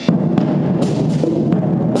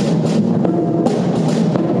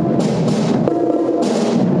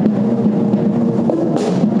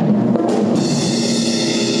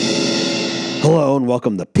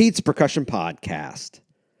welcome to Pete's Percussion Podcast.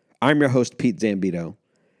 I'm your host, Pete Zambito,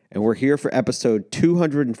 and we're here for episode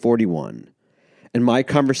 241 and my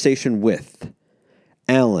conversation with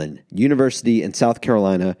Allen University in South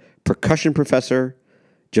Carolina percussion professor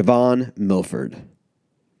Javon Milford.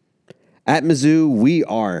 At Mizzou, we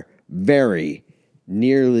are very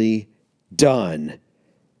nearly done.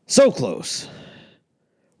 So close.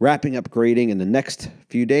 Wrapping up grading in the next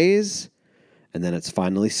few days, and then it's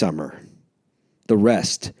finally summer. The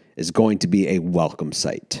rest is going to be a welcome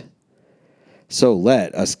sight. So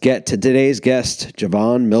let us get to today's guest,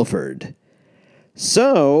 Javon Milford.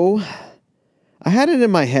 So, I had it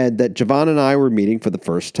in my head that Javon and I were meeting for the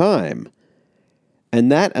first time.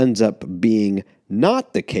 And that ends up being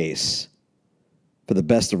not the case for the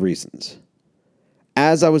best of reasons.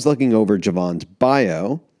 As I was looking over Javon's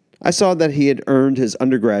bio, I saw that he had earned his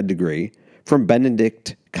undergrad degree from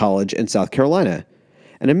Benedict College in South Carolina.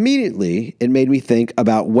 And immediately, it made me think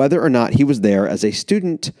about whether or not he was there as a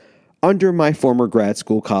student under my former grad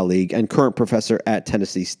school colleague and current professor at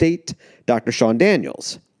Tennessee State, Dr. Sean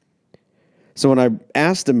Daniels. So when I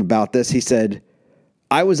asked him about this, he said,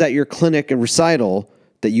 "I was at your clinic and recital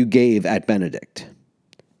that you gave at Benedict."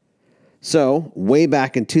 So, way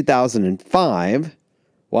back in 2005,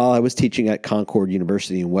 while I was teaching at Concord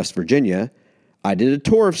University in West Virginia, I did a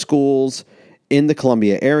tour of schools in the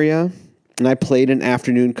Columbia area, and I played an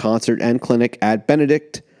afternoon concert and clinic at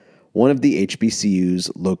Benedict, one of the HBCUs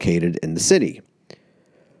located in the city.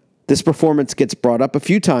 This performance gets brought up a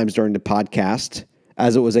few times during the podcast,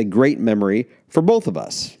 as it was a great memory for both of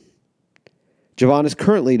us. Javon is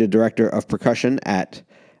currently the director of percussion at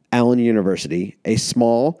Allen University, a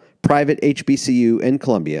small private HBCU in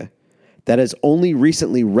Columbia that has only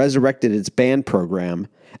recently resurrected its band program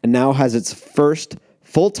and now has its first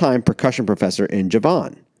full-time percussion professor in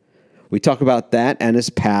Javon. We talk about that and his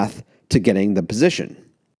path to getting the position.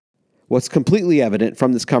 What's completely evident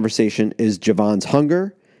from this conversation is Javon's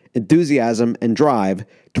hunger, enthusiasm, and drive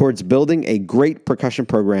towards building a great percussion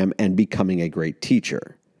program and becoming a great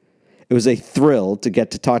teacher. It was a thrill to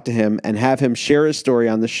get to talk to him and have him share his story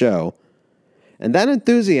on the show. And that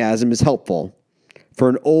enthusiasm is helpful for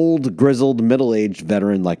an old, grizzled, middle-aged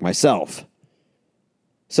veteran like myself.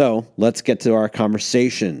 So, let's get to our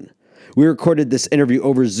conversation. We recorded this interview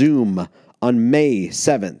over Zoom on May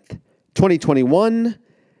 7th, 2021,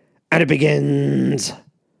 and it begins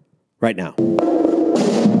right now.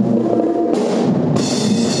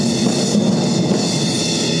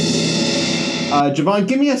 Javon,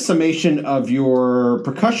 give me a summation of your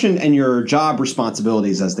percussion and your job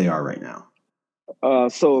responsibilities as they are right now.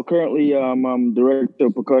 So currently, I'm director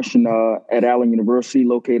of percussion at Allen University,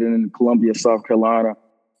 located in Columbia, South Carolina.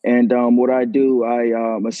 And what I do,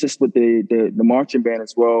 I assist with the marching band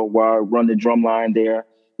as well, while I run the drum line there.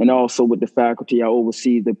 And also with the faculty, I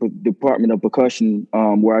oversee the Department of Percussion,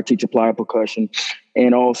 where I teach applied percussion,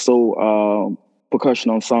 and also percussion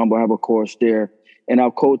ensemble. I have a course there. And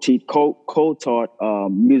I've co-taught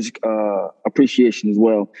music appreciation as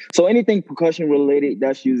well. So anything percussion related,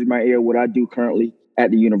 that's usually my area, what I do currently at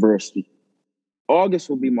the university. August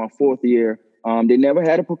will be my fourth year. They never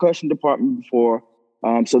had a percussion department before.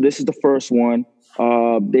 So this is the first one.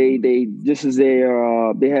 They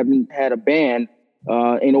haven't had a band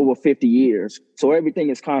in over 50 years. So everything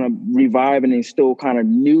is kind of reviving and still kind of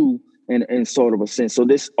new in sort of a sense. So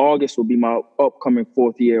this August will be my upcoming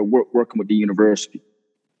fourth year working with the university.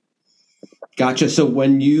 Gotcha. So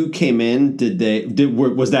when you came in,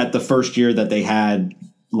 was that the first year that they had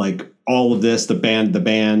like all of this, the band,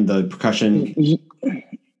 the percussion?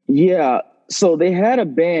 Yeah. So they had a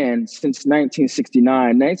band since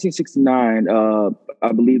 1969. 1969,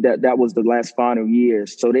 I believe that was the last final year.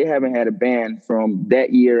 So they haven't had a band from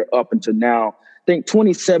that year up until now. I think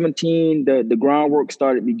 2017, the groundwork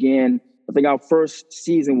began. I think our first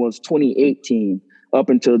season was 2018 up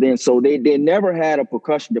until then. So they never had a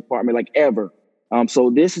percussion department like ever. So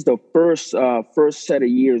this is the first set of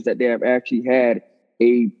years that they have actually had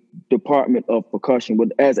a department of percussion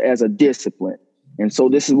as a discipline. And so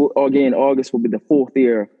this is, again, August will be the fourth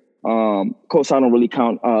year. Of course, I don't really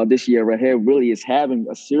count this year right here really is having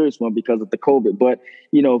a serious one because of the COVID. But,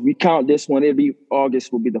 if we count this one,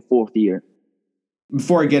 August will be the fourth year.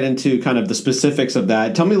 Before I get into kind of the specifics of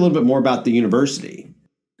that, tell me a little bit more about the university.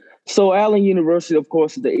 So Allen University, of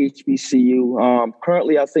course, is the HBCU.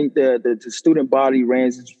 Currently, I think the student body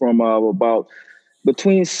ranges from about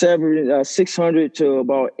between 600 to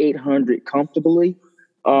about 800 comfortably.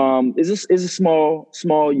 It's a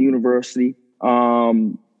small university.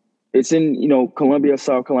 It's in Columbia,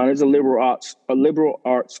 South Carolina. It's a liberal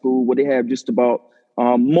arts school where they have just about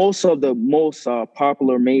most of the most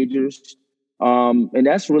popular majors. And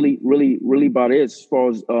that's really about it as far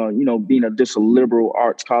as, being just a liberal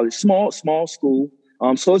arts college, small school.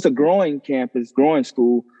 So it's a growing campus, growing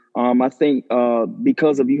school. I think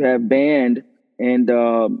because of you have band and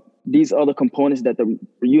these other components that the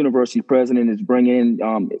university president is bringing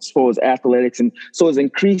in as far as athletics, and so it's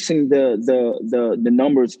increasing the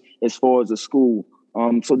numbers as far as the school.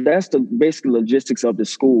 So that's the basic logistics of the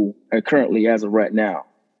school currently as of right now.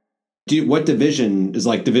 What division is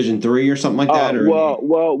like Division 3 or something like that?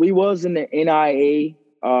 Well, we was in the NIA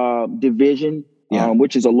division,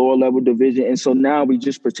 which is a lower level division, and so now we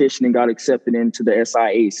just petitioned and got accepted into the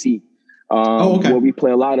SIAC, where we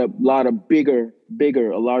play a larger,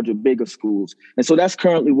 bigger schools, and so that's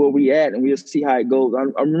currently where we at, and we'll see how it goes.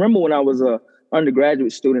 I remember when I was a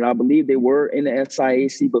undergraduate student, I believe they were in the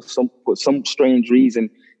SIAC, but for some strange reason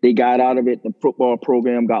they got out of it. The football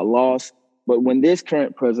program got lost. But when this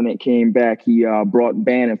current president came back, he brought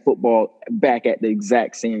band and football back at the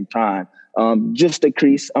exact same time, just to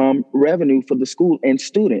increase revenue for the school and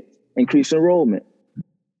students, increase enrollment.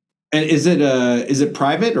 And is it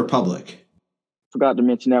private or public? Forgot to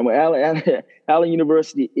mention that. Well, Allen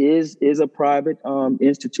University is a private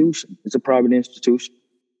institution. It's a private institution.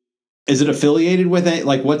 Is it affiliated with it?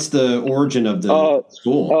 Like, what's the origin of the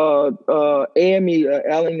school? AME.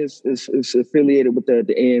 Allen is affiliated with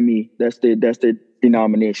the AME. That's the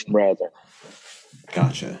denomination, rather.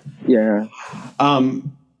 Gotcha. Yeah.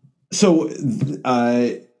 So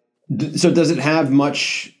does it have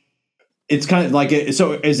much? It's kind of like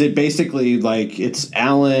so. Is it basically like it's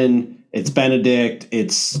Allen, it's Benedict,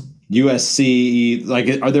 it's USC?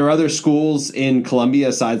 Like, are there other schools in Columbia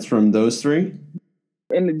aside from those three?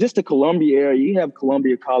 In just the Columbia area, you have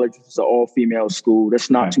Columbia College, which is an all-female school. That's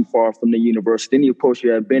not too far from the university. Then, of course, you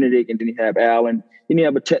have Benedict, and then you have Allen. Then you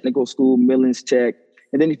have a technical school, Millings Tech.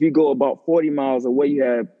 And then if you go about 40 miles away, you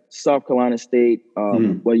have South Carolina State.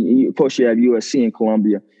 Of course, you have USC in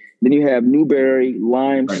Columbia. Then you have Newberry,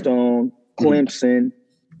 Limestone, Clemson.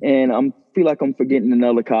 And I feel like I'm forgetting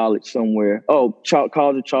another college somewhere. Oh,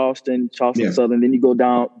 College of Charleston Southern. Then you go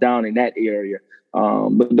down in that area.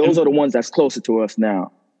 But those are the ones that's closer to us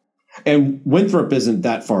now. And Winthrop isn't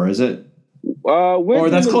that far, is it? Or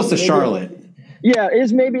that's close to Charlotte. Yeah,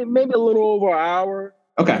 it's maybe a little over an hour.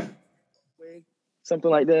 Okay.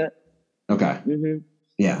 Something like that. Okay. Mm-hmm.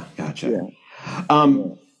 Yeah, gotcha. Yeah.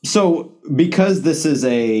 So because this is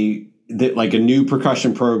like a new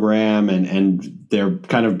percussion program and they're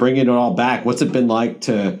kind of bringing it all back, what's it been like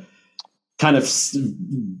to kind of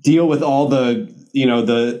deal with all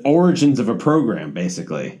the origins of a program,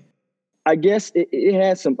 basically? I guess it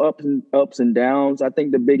had some ups and downs. I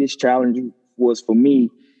think the biggest challenge was for me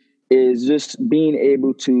is just being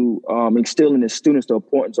able to instill in the students the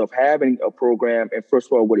importance of having a program, and first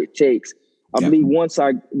of all, what it takes. I believe once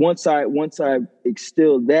I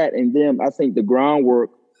instilled that in them, I think the groundwork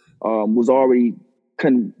was already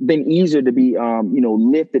been easier to be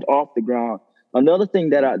lifted off the ground. Another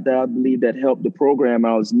thing that I believe that helped the program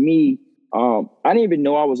out was me. I didn't even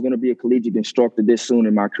know I was going to be a collegiate instructor this soon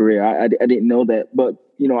in my career. I didn't know that, but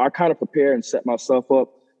I kind of prepared and set myself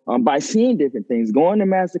up by seeing different things, going to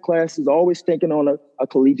master classes, always thinking on a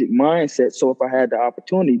collegiate mindset. So if I had the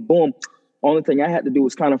opportunity, boom, only thing I had to do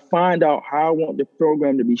was kind of find out how I want the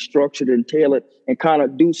program to be structured and tailored, and kind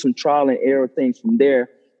of do some trial and error things from there.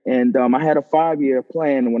 And I had a 5-year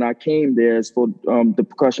plan when I came there as for the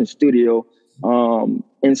percussion studio.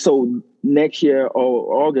 And so next year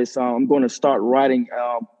or August, I'm going to start writing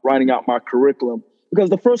out my curriculum, because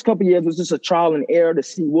the first couple of years was just a trial and error to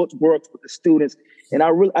see what works with the students. And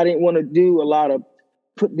I didn't want to do a lot of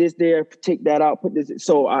put this there, take that out, put this.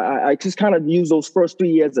 So I just kind of use those first 3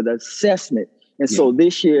 years as an assessment. And so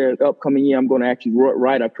this year, upcoming year, I'm going to actually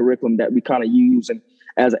write a curriculum that we kind of use and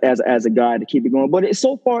as a guide to keep it going. But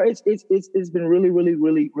so far, it's been really, really,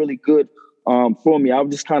 really, really good for me. I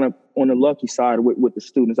was just kind of on the lucky side with the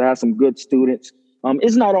students. I had some good students.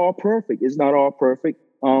 It's not all perfect.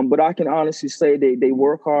 But I can honestly say they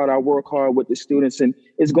work hard. I work hard with the students, and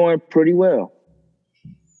it's going pretty well.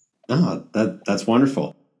 Oh, that's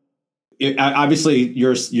wonderful. Obviously,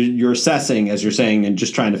 you're assessing, as you're saying, and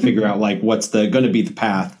just trying to figure out like what's going to be the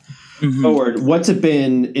path forward. What's it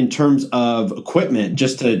been in terms of equipment,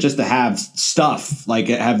 just to have stuff? Like,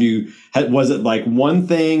 was it like one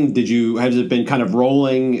thing? Has it been kind of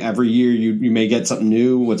rolling every year? You may get something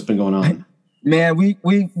new. What's been going on? Man,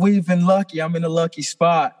 we've been lucky. I'm in a lucky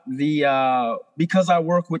spot. Because I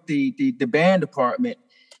work with the band department.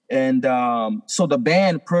 And so the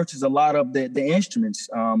band purchased a lot of the instruments,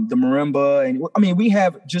 the marimba. And I mean, we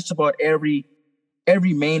have just about every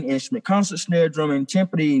every main instrument, concert snare drum and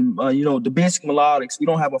timpani, the basic melodics. We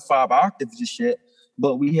don't have a 5 octaves just yet,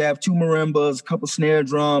 but we have 2 marimbas, a couple snare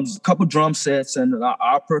drums, a couple drum sets, and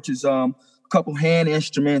I purchased a couple hand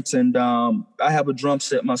instruments, and I have a drum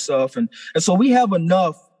set myself, and so we have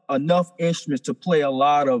enough instruments to play a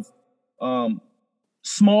lot of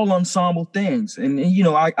small ensemble things, and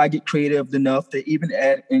I get creative enough to even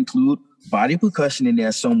include body percussion in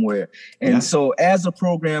there somewhere. And so as the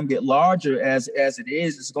program get larger as it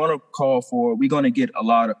is, it's going to call for, we're going to get a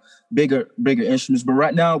lot of bigger instruments. But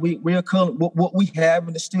right now what we have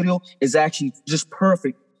in the studio is actually just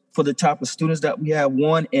perfect for the type of students that we have.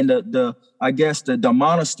 One, and the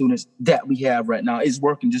amount of students that we have right now is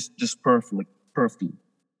working just perfectly.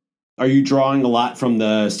 Are you drawing a lot from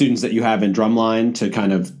the students that you have in drumline to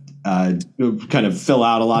kind of fill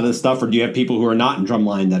out a lot of the stuff, or do you have people who are not in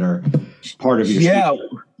drumline that are part of your studio?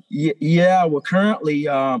 Yeah. Well, currently,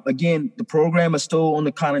 again, the program is still on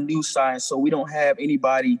the kind of new side, so we don't have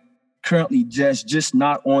anybody currently just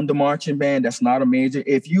not on the marching band. That's not a major.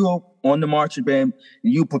 If you're on the marching band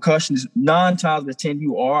and you percussionist, 9 times out of 10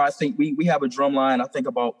 you are. I think we have a drumline, I think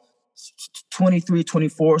about 23,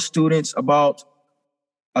 24 students. About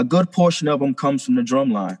a good portion of them comes from the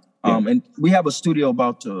drumline. And we have a studio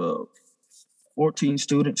about 14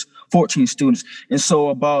 students. And so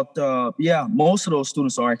about, most of those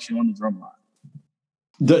students are actually on the drumline.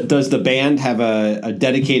 Does the band have a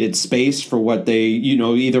dedicated space for what they,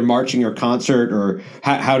 either marching or concert, or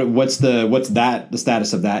what's the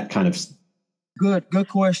status of that kind of? Good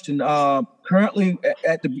question. Currently,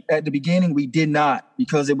 at the beginning, we did not,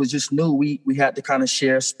 because it was just new. We had to kind of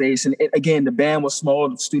share space, and again, the band was small,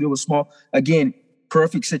 the studio was small. Again,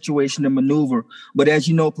 perfect situation to maneuver. But as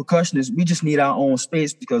you know, percussionists, we just need our own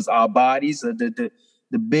space because our bodies are the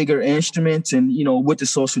bigger instruments, and with the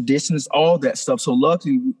social distance, all that stuff. So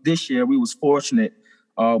luckily this year we was fortunate.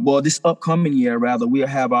 This upcoming year rather, we'll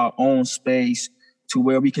have our own space to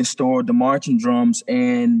where we can store the marching drums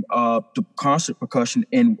and the concert percussion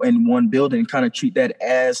in one building, and kind of treat that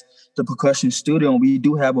as the percussion studio. And we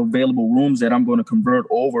do have available rooms that I'm going to convert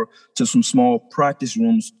over to some small practice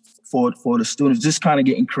rooms for the students, just kind of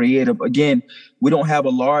getting creative. Again, we don't have a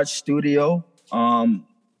large studio.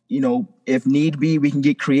 If need be, we can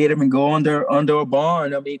get creative and go under a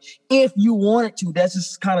barn. I mean, if you wanted to, that's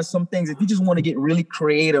just kind of some things. If you just want to get really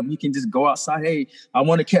creative, you can just go outside. Hey, I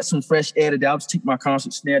want to catch some fresh air today. I'll just take my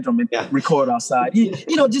concert snare drum and record outside.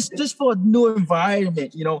 Just for a new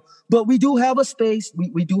environment, But we do have a space.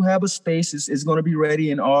 We do have a space. It's going to be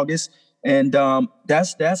ready in August. And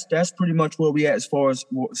that's pretty much where we at as far as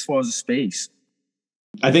the space.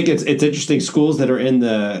 I think it's interesting. Schools that are in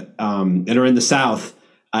the South,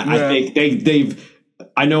 I think they've.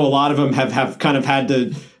 I know a lot of them have kind of had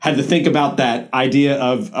to think about that idea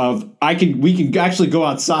of we can actually go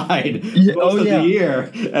outside most of the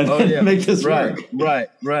year and make this work. Right.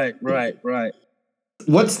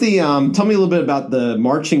 What's the tell me a little bit about the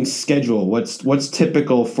marching schedule. What's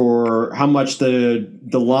typical for how much the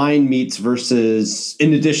line meets versus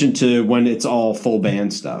in addition to when it's all full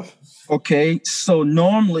band stuff? Okay, so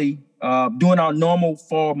normally during our normal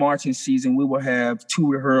fall marching season, we will have 2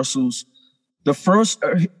 rehearsals. The first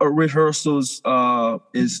rehearsals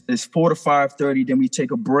is 4 to 5:30. Then we take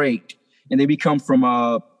a break, and then we come from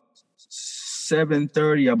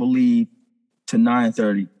 7:30, I believe, to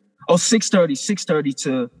 9:30. Oh, 6:30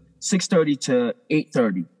 to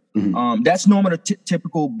 8:30. Mm-hmm. That's normally the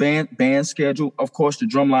typical band schedule. Of course, the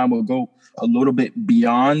drumline will go a little bit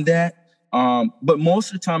beyond that. But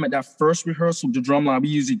most of the time at that first rehearsal, the drumline, we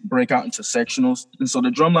usually break out into sectionals. And so the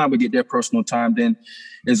drumline would get their personal time then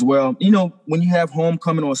as well. When you have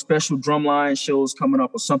homecoming or special drumline shows coming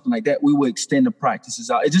up or something like that, we will extend the practices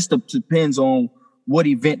out. It just depends on what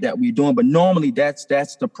event that we're doing. But normally that's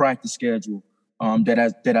the practice schedule that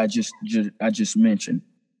I just mentioned.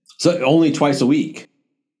 So only twice a week?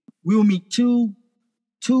 We will meet two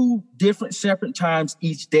different separate times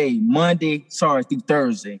each day, through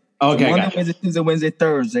Thursday. Okay, so Monday, gotcha. Wednesday, Tuesday, Wednesday,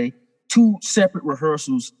 Thursday, 2 separate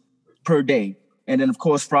rehearsals per day. And then, of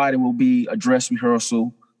course, Friday will be a dress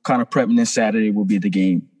rehearsal, kind of prepping, and Saturday will be the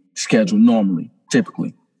game schedule normally,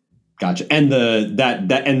 typically. Gotcha. And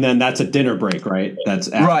and then that's a dinner break, right? That's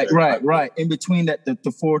after. Right. In between that, the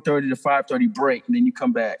 4:30 to 5:30 break, and then you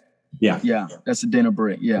come back. Yeah, that's a dinner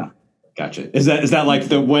break. Yeah. Gotcha. Is that like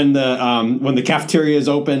when the cafeteria is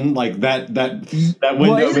open, like that window?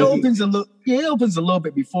 Well, it opens a little. Yeah, it opens a little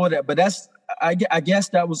bit before that, but I guess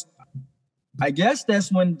that's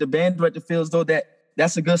when the band director feels though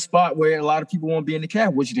that's a good spot where a lot of people won't be in the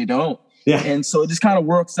caf, which they don't. Yeah. And so it just kind of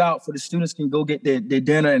works out for the students can go get their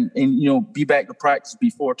dinner and be back to practice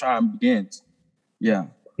before time begins. Yeah.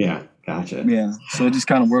 Yeah. Gotcha. Yeah. So it just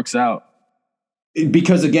kind of works out.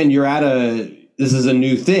 Because again, this is a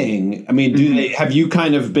new thing. I mean, have you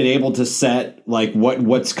kind of been able to set like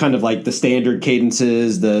what's kind of like the standard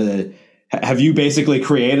cadences, have you basically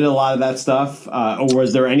created a lot of that stuff? Or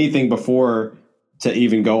was there anything before to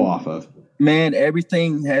even go off of? Man,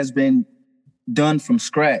 everything has been done from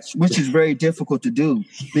scratch, which is very difficult to do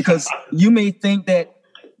because you may think that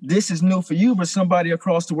this is new for you, but somebody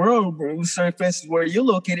across the world, certain places where you're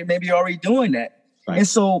located, maybe already doing that. Right. And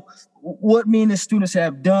so what me and the students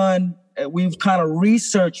have done, we've kind of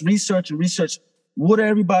researched what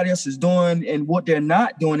everybody else is doing and what they're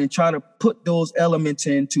not doing and try to put those elements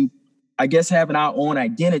into, I guess, having our own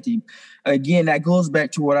identity. Again, that goes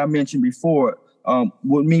back to what I mentioned before.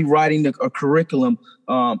 With me writing a curriculum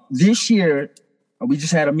this year, we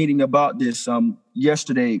just had a meeting about this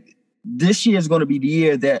yesterday. This year is going to be the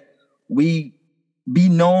year that we be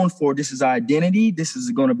known for. This is our identity. This is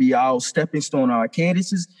going to be our stepping stone, our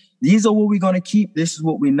cadences. These are what we're going to keep. This is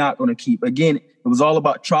what we're not going to keep. Again, it was all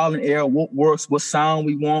about trial and error, what works, what sound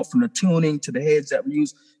we want, from the tuning to the heads that we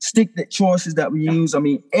use, stick the choices that we use. I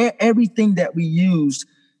mean, everything that we used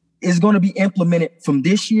is going to be implemented from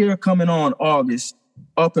this year coming on August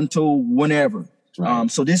up until whenever. Right.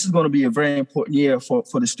 So this is going to be a very important year for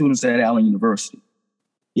the students at Allen University.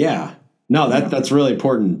 Yeah, no, that's really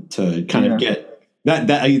important to kind of get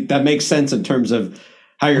that makes sense in terms of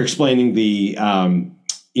how you're explaining the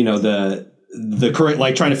current,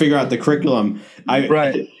 like trying to figure out the curriculum.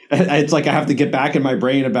 It's like I have to get back in my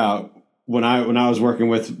brain about when I was working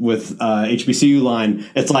with HBCU line.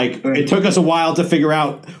 It's like it took us a while to figure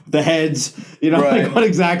out the heads, like what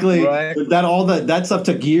exactly that stuff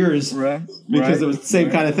took years because it was the same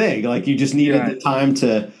kind of thing. Like you just needed the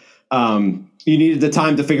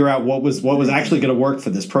time to figure out what was actually going to work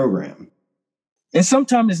for this program. And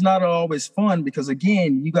sometimes it's not always fun because,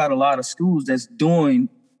 again, you got a lot of schools that's doing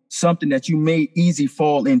something that you may easily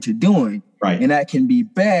fall into doing. Right. And that can be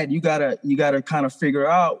bad. You gotta kind of figure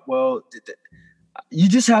out, well, you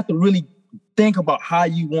just have to really think about how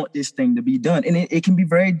you want this thing to be done. And it can be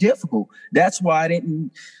very difficult. That's why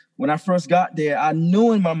when I first got there, I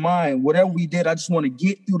knew in my mind, whatever we did, I just want to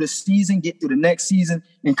get through the season, get through the next season,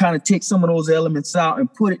 and kind of take some of those elements out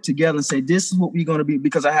and put it together and say, this is what we're going to be,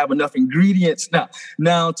 because I have enough ingredients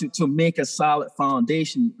now to make a solid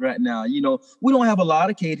foundation right now. We don't have a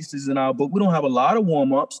lot of cadences in our book. We don't have a lot of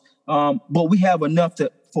warm-ups, but we have enough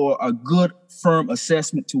for a good, firm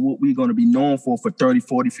assessment to what we're going to be known for 30,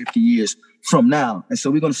 40, 50 years from now. And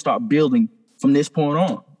so we're going to start building from this point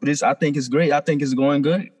on. But I think it's great. I think it's going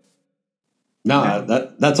good. No,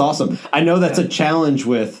 that's awesome. I know that's a challenge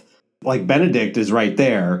with, like, Benedict is right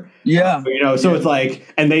there. Yeah. So it's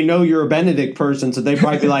like, and they know you're a Benedict person, so they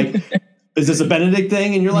probably be like, is this a Benedict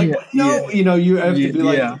thing? And you're like, no, you have to be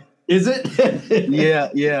like, is it?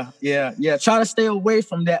 Yeah. Try to stay away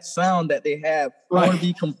from that sound that they have. Right. I want to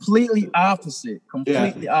be completely opposite.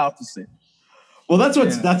 Opposite. Well, that's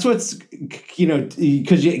what's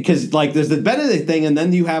because like there's the Benedict thing, and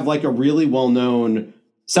then you have like a really well-known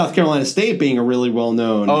South Carolina State being a really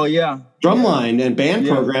well-known drumline and band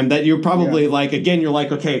program that you're probably like, again, you're like,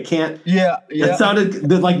 okay, it can't. It sounded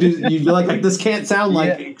like you're like this can't sound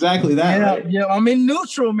like exactly that. Yeah. I'm in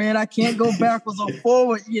neutral, man. I can't go backwards or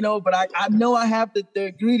forward, but I know I have the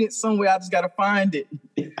ingredients somewhere. I just got to find it.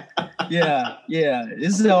 Yeah.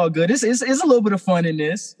 This is all good. It's a little bit of fun in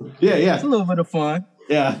this. Yeah. It's a little bit of fun.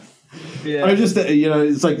 Yeah. I just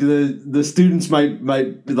it's like the students might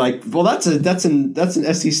be like, well, that's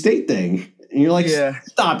an SC State thing, and you're like,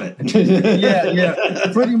 stop it.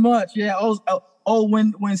 Pretty much.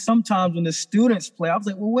 When sometimes when the students play, I was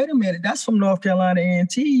like, well, wait a minute, that's from North Carolina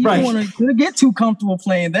A&T. You don't want to get too comfortable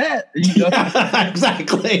playing that.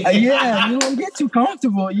 Exactly. You don't want to get too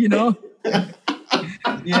comfortable. So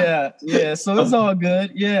it's all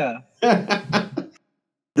good.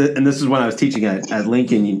 And this is when I was teaching at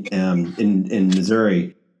Lincoln in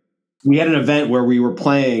Missouri. We had an event where we were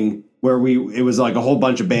playing, it was like a whole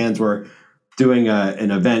bunch of bands were doing an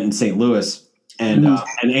event in St. Louis, and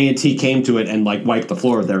A&T came to it and like wiped the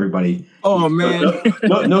floor with everybody. Oh man,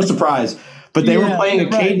 no surprise. But they were playing a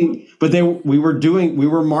cadence. But we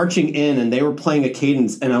were marching in, and they were playing a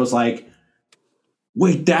cadence, and I was like,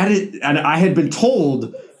 wait, and I had been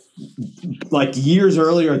told like years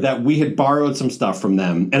earlier that we had borrowed some stuff from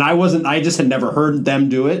them, and I just had never heard them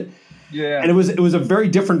do it. Yeah. And it was a very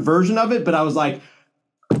different version of it, but I was like,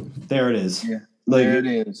 there it is. Yeah. There it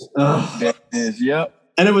is. There it is. Yep.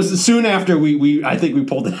 And it was soon after I think we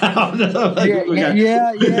pulled it out. I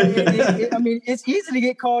mean, it's easy to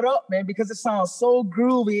get caught up, man, because it sounds so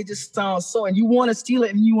groovy. It just sounds so, and you want to steal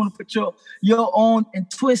it and you want to put your own and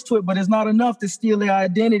twist to it, but it's not enough to steal their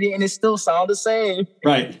identity, and it still sounds the same.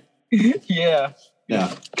 Right. Yeah.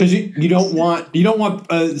 Yeah. Because you don't want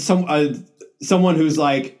someone who's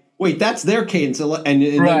like, wait, that's their cadence, and right. Then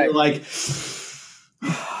you're like.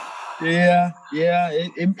 Yeah.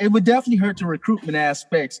 It would definitely hurt the recruitment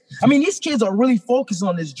aspects. I mean, these kids are really focused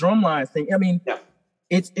on this drumline thing. I mean,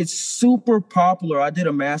 it's super popular. I did a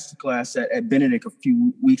masterclass at Benedict a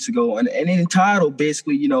few weeks ago, and it entitled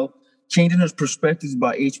basically, changing those perspectives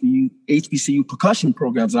about HBCU percussion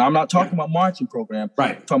programs. And I'm not talking about marching program.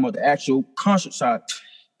 Right. I'm talking about the actual concert side.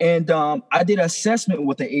 And I did an assessment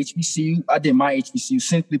with the HBCU. I did my HBCU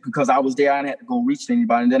simply because I was there. I didn't have to go reach to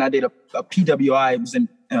anybody. And then I did a PWI. It was in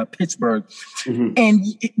Pittsburgh. Mm-hmm. And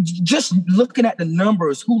just looking at the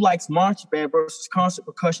numbers, who likes marching band versus concert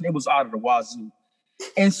percussion, it was out of the wazoo.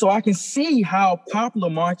 And so I can see how popular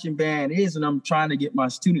marching band is. And I'm trying to get my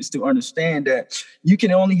students to understand that you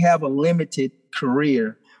can only have a limited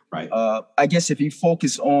career. Right. I guess if you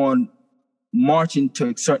focus on marching to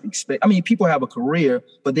a certain extent. I mean, people have a career,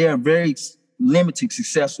 but they are very limited,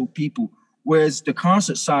 successful people. Whereas the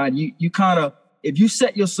concert side, you kind of, if you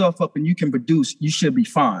set yourself up and you can produce, you should be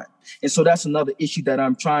fine. And so that's another issue that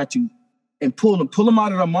I'm trying to, and pull them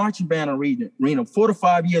out of the marching band arena. 4 to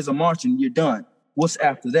 5 years of marching, you're done. What's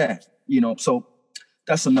after that? So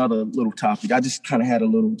that's another little topic. I just kind of had a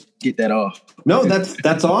little get that off. No,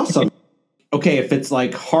 that's awesome. Okay, if it's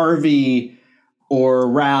like Harvey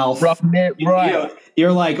or Ralph, right?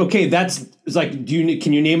 You're like, okay, it's like,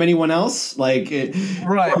 can you name anyone else? Like,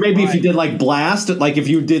 right? Or maybe if you did like Blast, like if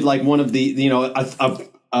you did like one of the,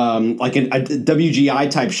 like a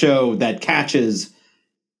WGI type show that catches.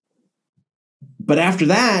 But after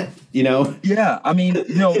that, Yeah, I mean,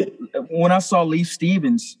 when I saw Leaf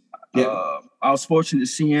Stevens, I was fortunate to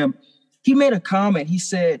see him. He made a comment. He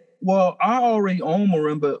said, well, I already own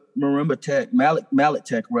marimba tech, mallet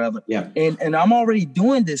tech rather. Yeah. And I'm already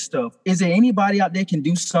doing this stuff. Is there anybody out there can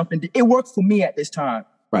do something? It worked for me at this time.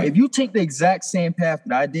 Right. If you take the exact same path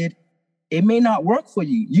that I did, it may not work for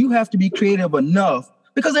you. You have to be creative enough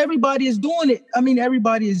because everybody is doing it. I mean,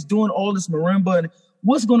 everybody is doing all this marimba, and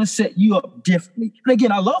what's going to set you up differently? And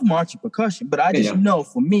again, I love marching percussion, but I just know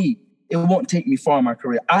for me, it won't take me far in my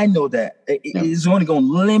career. I know that it's only going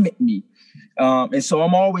to limit me. And so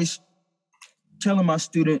I'm always telling my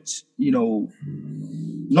students,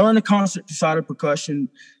 learn the concert side of percussion.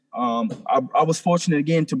 I was fortunate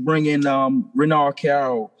again to bring in Renard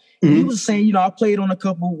Carroll. Mm-hmm. He was saying, I played on a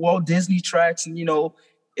couple Walt Disney tracks, and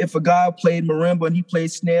if a guy played marimba and he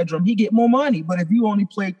played snare drum, he get more money. But if you only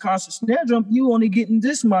play concert snare drum, you only getting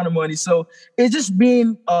this amount of money. So it's just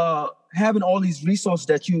being having all these resources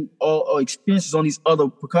that you experiences on these other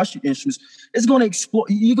percussion instruments. It's going to explore.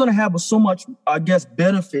 You're going to have so much, I guess,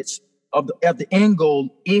 benefits at the end goal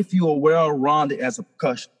if you are well-rounded as a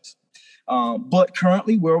percussionist. But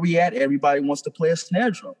currently, where we at, everybody wants to play a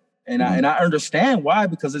snare drum, and I understand why,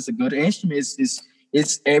 because it's a good instrument.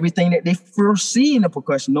 It's everything that they first see in the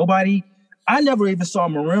percussion. I never even saw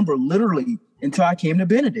marimba literally until I came to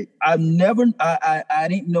Benedict. I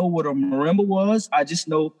didn't know what a marimba was. I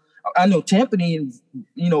know timpani and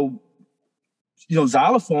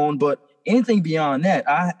xylophone, but anything beyond that,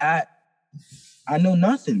 I know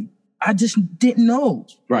nothing. I just didn't know.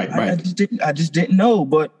 Right. I just didn't know.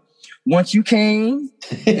 But once you came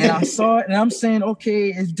and I saw it, and I'm saying, okay,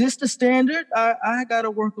 is this the standard? I got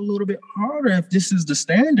to work a little bit harder if this is the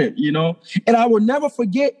standard, And I will never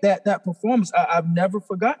forget that performance. I've never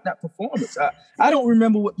forgotten that performance. I don't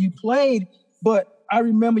remember what you played, but I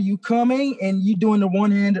remember you coming and you doing the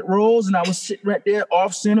one-handed rolls, and I was sitting right there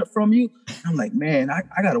off-centered from you. I'm like, man, I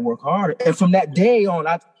got to work harder. And from that day on,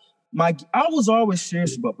 I was always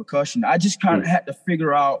serious about percussion. I just kind of had to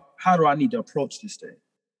figure out, how do I need to approach this thing?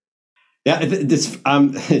 Yeah,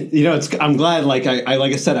 I'm glad. Like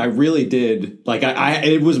I said, I really did. Like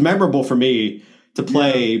it was memorable for me to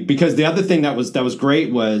play because the other thing that was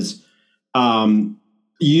great was,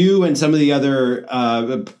 you and some of the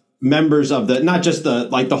other members of not just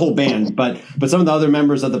the whole band, but some of the other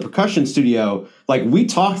members of the percussion studio. Like we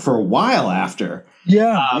talked for a while after.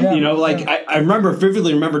 I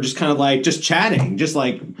vividly remember just kind of like just chatting, just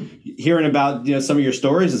like hearing about some of your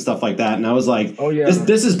stories and stuff like that, and I was like, oh yeah,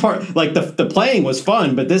 this is part, like the playing was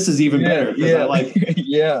fun, but this is even better because I like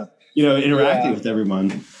interacting with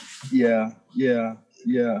everyone.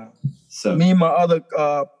 So me and my other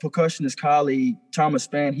percussionist colleague Thomas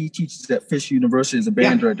Spann, he teaches at Fisk University as a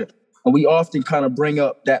band director. And we often kind of bring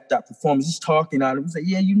up that performance, just talking out. We say,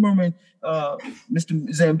 yeah, you remember Mr.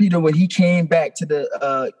 Zambito when he came back to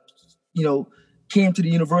the, came to the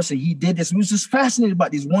university, he did this. We was just fascinated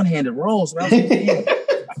about these one-handed rolls. And I was like,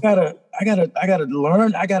 man, I gotta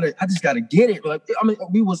learn. I just gotta get it. Like, I mean, I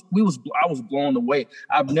was blown away.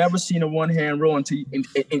 I've never seen a one-hand roll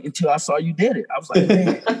until I saw you did it. I was like,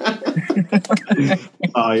 man.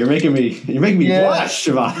 Oh, you're making me blush,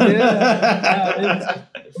 Siobhan. Yeah.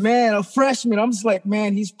 Man, a freshman. I'm just like,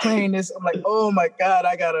 man, he's playing this. I'm like, oh my God,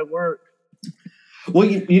 I gotta work. Well,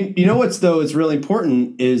 you know what's really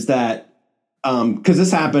important is that because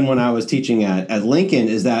this happened when I was teaching at Lincoln,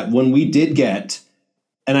 is that when we did get,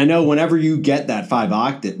 and I know whenever you get that 5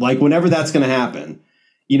 octave, like whenever that's going to happen,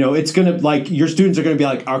 it's going to, like, your students are going to be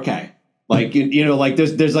like, okay, like, like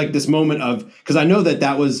there's like this moment of, because I know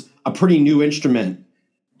that was a pretty new instrument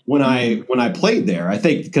when I played there. I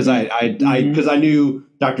think because I knew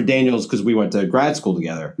Dr. Daniels because we went to grad school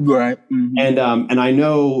together, right? Mm-hmm. And I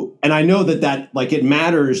know that like it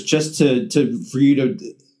matters just for you to,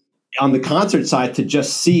 on the concert side, to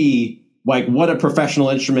just see like what a professional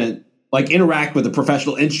instrument, like interact with a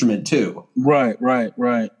professional instrument too. Right.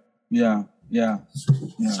 Yeah.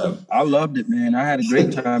 So I loved it, man. I had a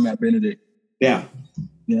great time at Benedict. Yeah.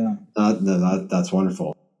 That's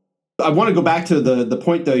wonderful. I want to go back to the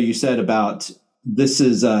point though you said about this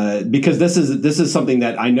is because this is something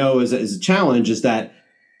that I know is a challenge, is that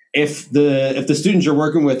if the students you're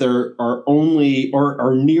working with are only or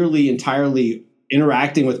are nearly entirely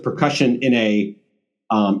interacting with percussion in a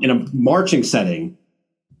marching setting,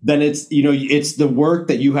 then it's it's the work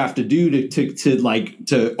that you have to do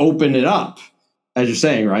to open it up, as you're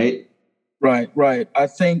saying, right? Right. I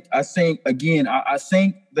think again, I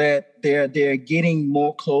think that they're getting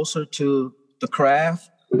more closer to the craft.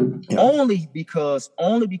 Yeah. Only because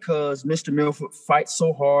Mr. Milford fights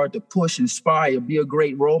so hard to push, inspire, be a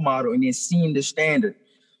great role model, and then seeing the standard.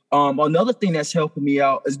 Another thing that's helping me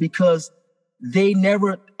out is because they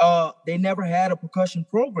never had a percussion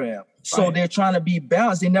program, so right. They're trying to be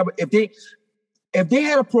balanced. If they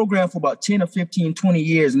had a program for about 10 or 15, 20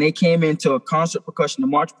 years and they came into a concert percussion, a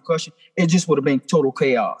march percussion, it just would have been total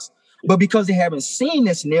chaos. But because they haven't seen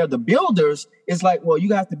this and they're the builders, it's like, well,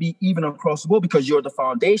 you have to be even across the board because you're the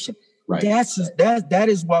foundation. Right. That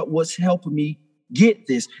is what's helping me get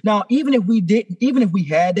this. Now, even if we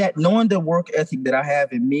had that, knowing the work ethic that I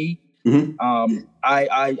have in me, mm-hmm.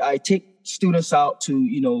 I take students out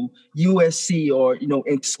to USC or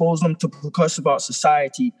expose them to Percussion Art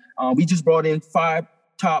Society. We just brought in 5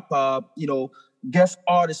 top guest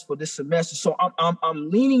artists for this semester. So I'm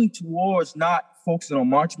leaning towards not focusing on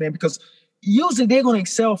marching band because usually they're going to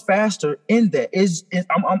excel faster in that.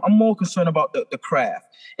 I'm more concerned about the craft.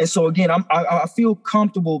 And so again, I feel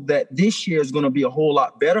comfortable that this year is going to be a whole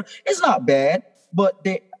lot better. It's not bad, but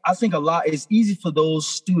I think it's easy for those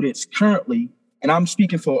students currently, and I'm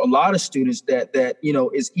speaking for a lot of students that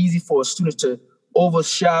it's easy for students to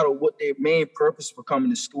overshadow what their main purpose for coming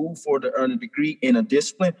to school for, to earn a degree in a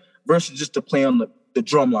discipline versus just to play on the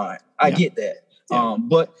drum line. I get that. Yeah.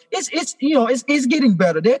 But it's getting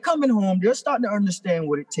better. They're coming home. They're starting to understand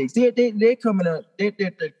what it takes. They're coming up. They're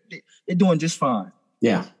doing just fine.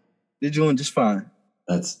 Yeah, they're doing just fine.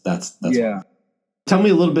 That's yeah. Tell me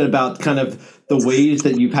a little bit about kind of the ways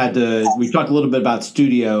that you've had to. We talked a little bit about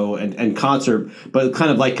studio and concert, but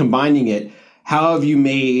kind of like combining it. How have you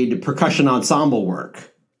made percussion ensemble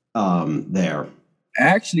work there?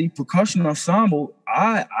 Actually, percussion ensemble,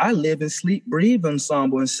 I live and sleep, breathe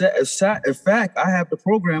ensemble. In fact, I have the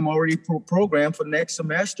program already programmed for next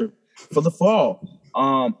semester, for the fall.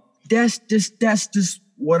 That's just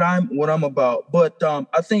what I'm about. But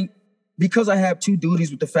I think because I have 2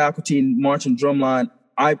 duties with the faculty in march and drumline,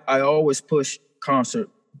 I always push concert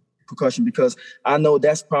percussion because I know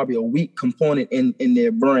that's probably a weak component in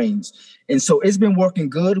their brains. And so it's been working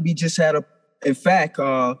good. We just had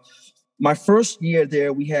my first year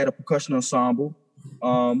there, we had a percussion ensemble,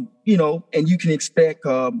 and you can expect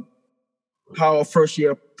how a first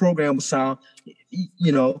year program would sound,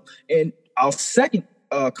 and our second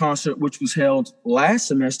concert, which was held last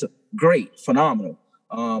semester, great, phenomenal.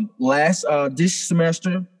 This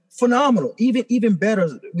semester, phenomenal, even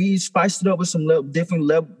better. We spiced it up with some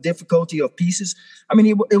different difficulty of pieces. I mean,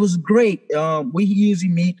 it was great. We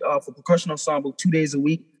usually meet for percussion ensemble 2 days a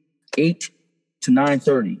week, 8 to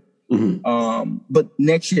 9:30. Mm-hmm. But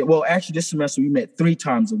next year, actually this semester we met 3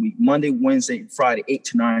 times a week, Monday, Wednesday, and Friday, 8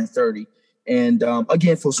 to 9:30. And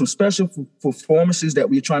again, for some special performances that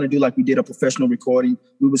we're trying to do, like we did a professional recording,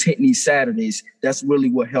 we was hitting these Saturdays. That's really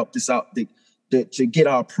what helped us out to get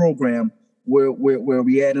our program where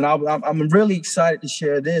we at. And I'm really excited to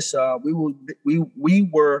share this. We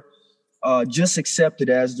were just accepted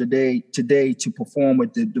as today to perform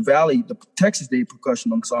with the Texas Day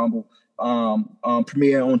Percussion Ensemble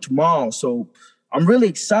premiere on tomorrow. So I'm really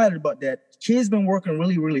excited about that. Kids been working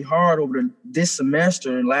really, really hard over this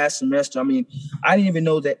semester and last semester. I mean, I didn't even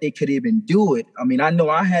know that they could even do it. I mean, I know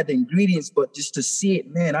I had the ingredients, but just to see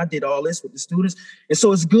it, man, I did all this with the students. And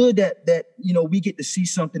so it's good that we get to see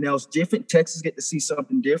something else different. Texas get to see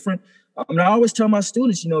something different. I mean, I always tell my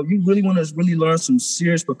students, if you really want to really learn some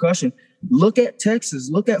serious percussion, look at Texas,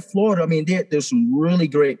 look at Florida. I mean, there's some really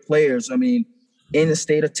great players. I mean, in the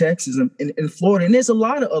state of Texas and in Florida, and there's a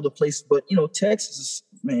lot of other places, but Texas is,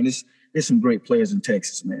 man, there's some great players in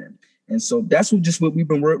Texas, man. And so that's what we've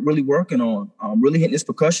been really working on, really hitting this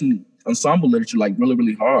percussion ensemble literature like really,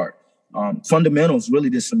 really hard. Fundamentals really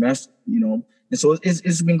this semester, and so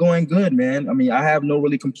it's been going good, man. I mean, I have no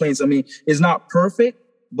really complaints. I mean, it's not perfect,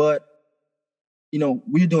 but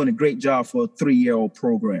we're doing a great job for a 3-year-old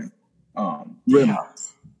program. Really. Yeah.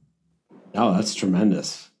 Oh, that's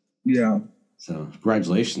tremendous. Yeah. So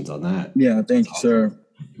congratulations on that. Yeah, thank you, sir.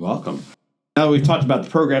 You're welcome. Now we've talked about the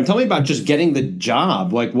program. Tell me about just getting the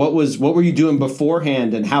job. Like, what were you doing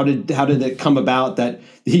beforehand, and how did it come about that,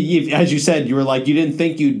 as you said, you were like, you didn't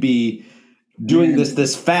think you'd be doing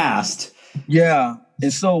this fast? Yeah.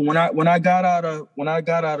 And so when I got out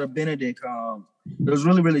of Benedict, it was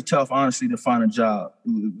really, really tough, honestly, to find a job.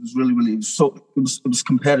 It was really, really it was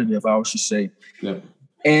competitive, I should say. Yeah.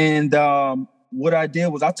 And what I did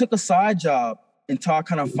was I took a side job until I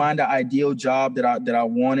kind of find the ideal job that I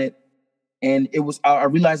wanted. And I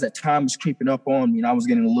realized that time was creeping up on me, and I was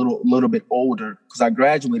getting a little bit older because I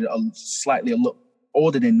graduated a little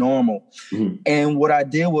older than normal. Mm-hmm. And what I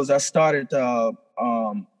did was I started. I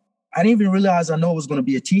didn't even realize I know I was going to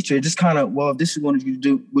be a teacher. It just kind of, if this is going to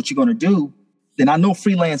do what you're going to do, then I know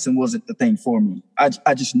freelancing wasn't the thing for me.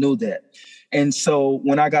 I just knew that. And so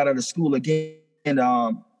when I got out of school again,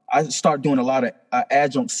 I started doing a lot of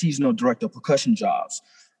adjunct seasonal director percussion jobs.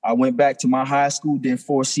 I went back to my high school, did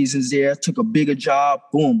 4 seasons there, took a bigger job,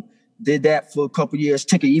 boom. Did that for a couple of years,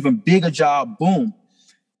 took an even bigger job, boom.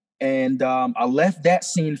 And I left that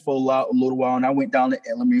scene for a little while, and I went down to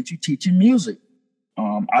elementary teaching music.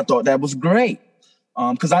 I thought that was great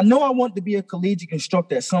because I know I wanted to be a collegiate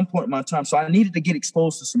instructor at some point in my time, so I needed to get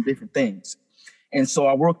exposed to some different things. And so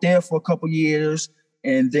I worked there for a couple of years,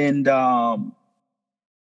 and then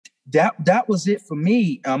that was it for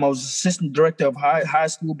me. I was assistant director of high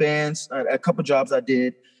school bands, a couple of jobs I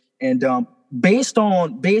did. And based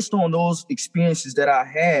on those experiences that I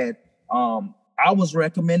had, I was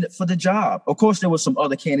recommended for the job. Of course, there were some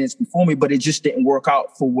other candidates before me, but it just didn't work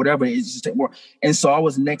out for whatever. It just didn't work. And so I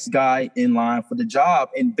was the next guy in line for the job.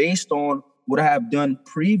 And based on what I have done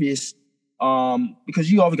previous,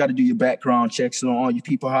 because you always got to do your background checks on all your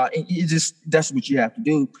people, that's what you have to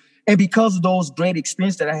do. And because of those great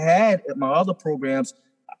experiences that I had at my other programs,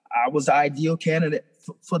 I was the ideal candidate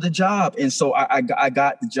for the job. And so I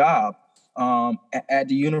got the job at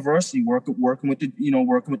the university, working with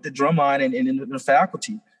the drum line and in the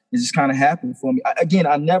faculty. It just kind of happened for me.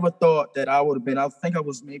 I never thought that I would have been, I think I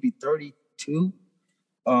was maybe 32,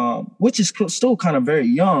 which is still kind of very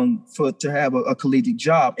young to have a collegiate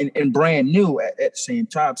job and brand new at the same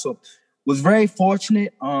time. So was very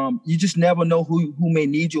fortunate. You just never know who may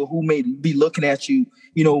need you or who may be looking at you,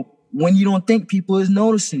 when you don't think people is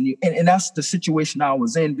noticing you. And that's the situation I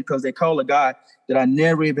was in, because they called a guy that I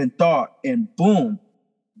never even thought, and boom,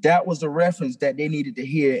 that was the reference that they needed to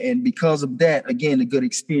hear. And because of that, again, the good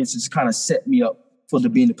experiences kind of set me up for to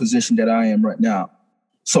be in the position that I am right now.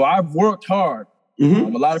 So I've worked hard.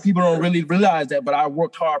 Mm-hmm. A lot of people don't really realize that, but I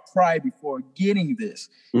worked hard prior before getting this.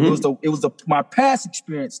 Mm-hmm. It was my past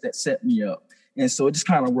experience that set me up, and so it just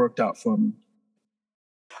kind of worked out for me.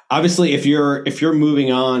 Obviously, if you're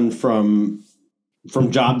moving on from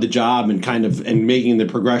job to job and making the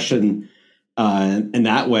progression in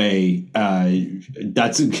that way,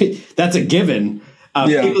 that's a given.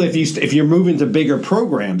 Particularly if you're moving to bigger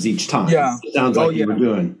programs each time. Yeah, it sounds like you were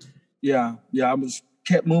doing. Yeah. I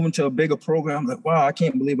kept moving to a bigger program. Like, wow, I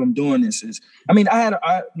can't believe I'm doing this.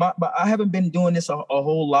 I haven't been doing this a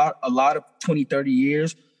whole lot, a lot of 20, 30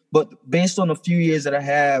 years, but based on a few years that I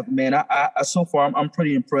have, man, I so far, I'm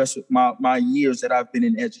pretty impressed with my years that I've been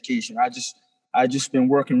in education. I just been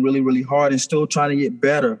working really, really hard and still trying to get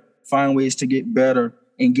better, find ways to get better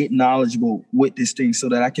and get knowledgeable with this thing so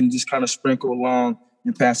that I can just kind of sprinkle along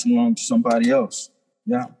and pass it along to somebody else.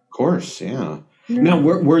 Yeah. Of course. Yeah. Now,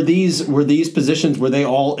 were these positions, were they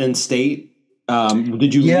all in state?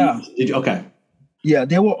 Did you? Yeah. Okay. Yeah,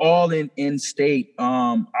 they were all in state.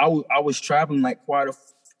 I was traveling like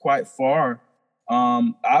quite far.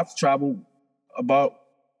 I've traveled about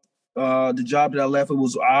the job that I left. It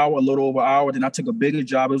was an hour, a little over an hour. Then I took a bigger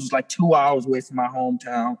job. It was like 2 hours away from my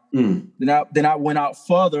hometown. Then I went out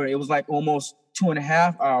further. It was like almost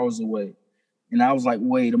 2.5 hours away. And I was like,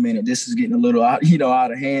 wait a minute, this is getting a little out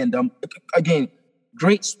of hand. Again,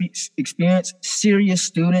 great experience, serious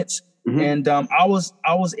students. And I was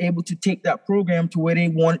able to take that program to where they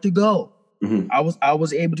wanted to go. I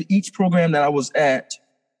was able to, each program that I was at,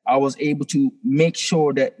 I was able to make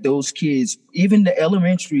sure that those kids, even the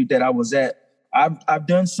elementary that I was at, I've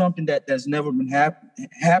done something that's never been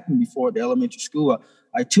happened before at the elementary school.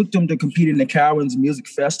 I took them to compete in the Cowens Music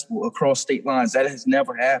Festival across state lines. That has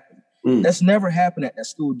never happened. That's never happened at that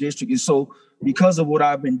school district. And so because of what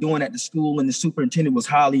I've been doing at the school, and the superintendent was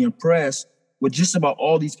highly impressed with just about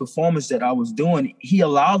all these performances that I was doing, he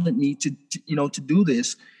allowed me to do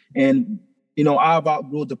this. And, I've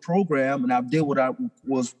outgrown the program and I did what I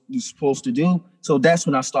was supposed to do. So that's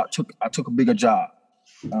when I took a bigger job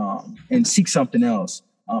and seek something else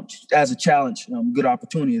as a challenge, good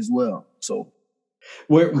opportunity as well. So.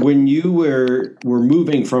 When you were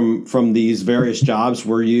moving from these various jobs,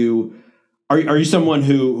 are you someone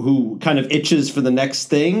who kind of itches for the next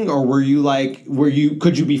thing, or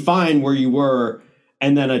could you be fine where you were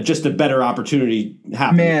and then just a better opportunity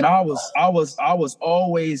happened? Man, I was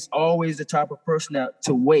always the type of person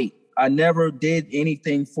to wait. I never did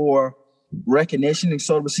anything for recognition and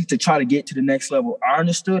so to speak to try to get to the next level. I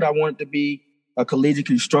understood I wanted to be a collegiate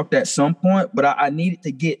instructor at some point, but I needed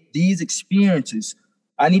to get these experiences.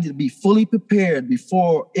 I needed to be fully prepared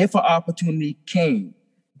if an opportunity came.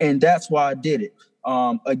 And that's why I did it.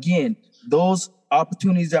 Again, those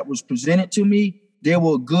opportunities that was presented to me, they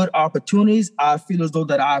were good opportunities. I feel as though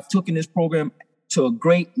that I've taken this program to a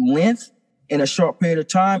great length in a short period of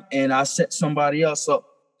time, and I set somebody else up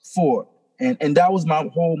for it. And that was my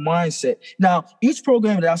whole mindset. Now, each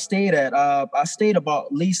program that I stayed at, I stayed about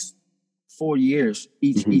at least 4 years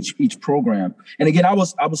each program. And again, I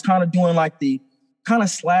was kind of doing like the kind of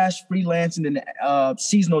slash freelancing and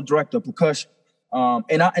seasonal director of percussion.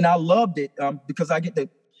 And I loved it because I get to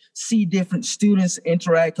see different students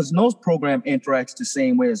interact, because no program interacts the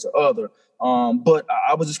same way as the other. But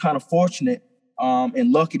I was just kind of fortunate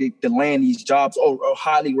and lucky to land these jobs, or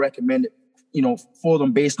highly recommended, for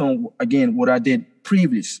them based on, again, what I did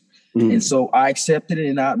previous. And so I accepted it,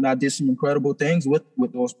 and I did some incredible things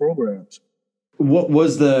with those programs. What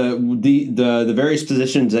was the various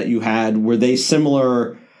positions that you had? Were they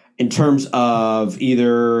similar in terms of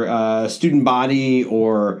either student body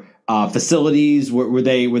or facilities? Were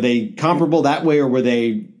they comparable that way, or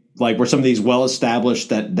were some of these well established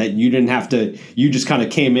that you didn't have to? You just kind of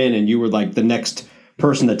came in and you were like the next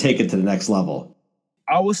person to take it to the next level?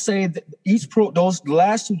 I would say that those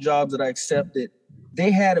last two jobs that I accepted,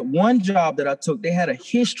 they had one job that I took. They had a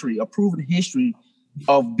proven history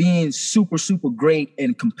of being super, super great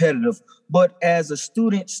and competitive. But as a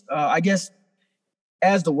student, I guess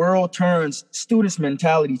as the world turns, students'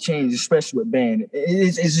 mentality changes, especially with band.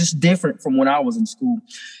 It's just different from when I was in school.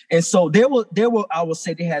 And so there were, I would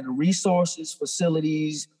say they had the resources,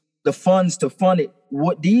 facilities, the funds to fund it.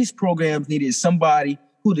 What these programs needed is somebody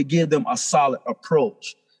who to give them a solid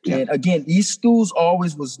approach. Yeah. And again, these schools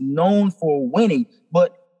always was known for winning,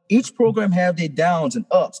 but each program had their downs and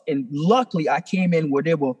ups. And luckily, I came in where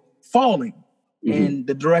they were falling. Mm-hmm. And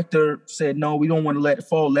the director said, no, we don't want to let it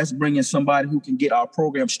fall. Let's bring in somebody who can get our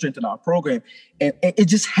program, strengthen our program. And it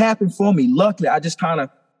just happened for me. Luckily, I just kind of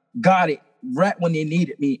got it right when they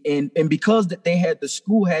needed me. And because the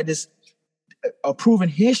school had this a proven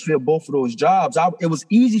history of both of those jobs, it was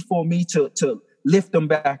easy for me to lift them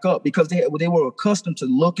back up, because they were accustomed to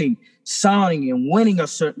looking, sounding, and winning a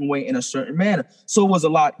certain way in a certain manner. So it was a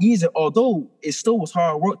lot easier, although it still was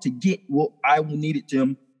hard work to get what I needed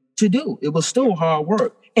them to do. It was still hard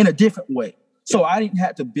work in a different way. So I didn't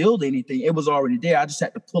have to build anything. It was already there. I just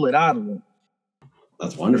had to pull it out of them.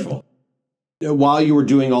 That's wonderful. While you were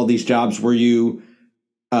doing all these jobs, were you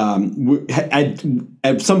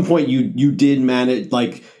at some point you did manage,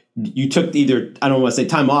 like, you took either, I don't want to say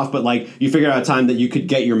time off, but like you figured out a time that you could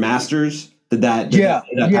get your master's? Yeah.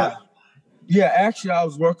 Actually, I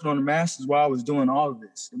was working on the master's while I was doing all of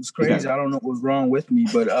this. It was crazy. Okay. I don't know what was wrong with me,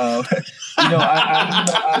 but I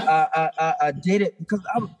did it because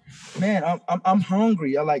I'm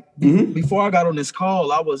hungry. Before I got on this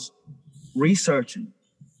call, I was researching,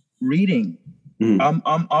 reading. Mm-hmm.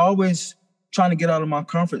 I'm always trying to get out of my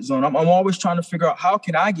comfort zone. I'm always trying to figure out how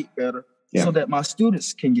can I get better so that my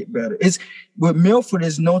students can get better. It's with Milford,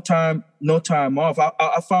 is no time off.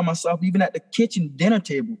 I find myself even at the kitchen dinner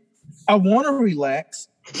table. I want to relax,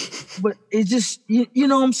 but it's just, you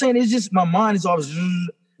know what I'm saying? It's just, my mind is always,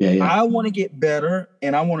 I want to get better,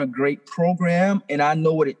 and I want a great program, and I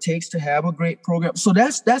know what it takes to have a great program. So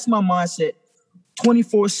that's my mindset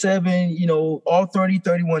 24/7, you know, all 30,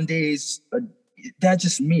 31 days. That's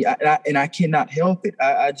just me. And I cannot help it.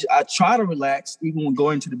 I try to relax even when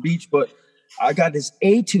going to the beach, but I got this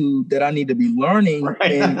etude that I need to be learning.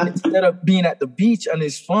 Right. And instead of being at the beach and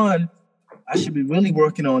it's fun, I should be really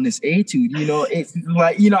working on this etude. You know, it's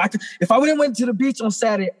like, you know, if I went to the beach on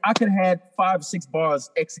Saturday, I could have had 5 or 6 bars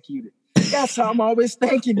executed. That's how I'm always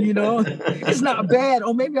thinking, you know. It's not bad.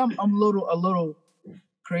 Or maybe I'm a little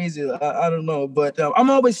crazy. I don't know, but I'm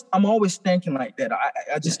always thinking like that.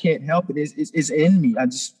 I just can't help it. It's in me. I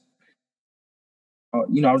just,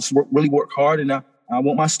 you know, I just really work hard, and I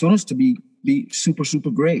want my students to be super,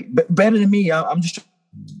 super great, but better than me. I'm just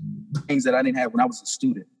things that I didn't have when I was a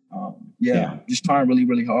student. Just trying really,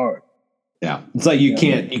 really hard. Yeah, it's like you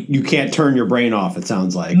can't turn your brain off. It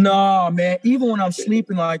sounds like. No, man. Even when I'm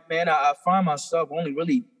sleeping, like, man, I find myself only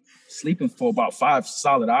really sleeping for about 5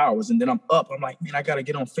 solid hours, and then I'm up. I'm like, man, I gotta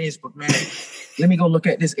get on Facebook, man. Let me go look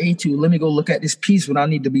at this etude. Let me go look at this piece what I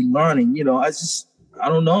need to be learning. You know, I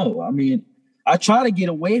don't know. I mean, I try to get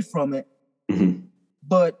away from it,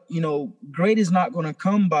 but you know, great is not going to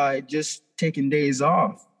come by just taking days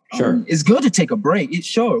off. Sure, it's good to take a break.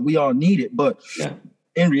 We all need it, but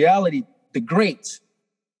in reality, the greats,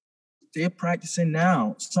 they're practicing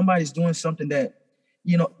now. Somebody's doing something that,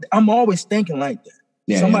 you know, I'm always thinking like that.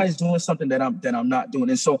 Somebody's doing something that I'm not doing.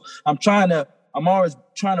 And so I'm always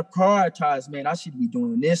trying to prioritize, man, I should be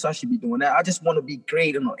doing this. I should be doing that. I just want to be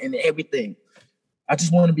great in everything. I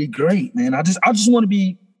just want to be great, man. I just want to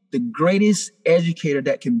be the greatest educator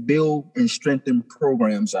that can build and strengthen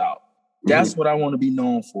programs out. That's what I want to be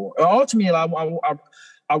known for. Ultimately, I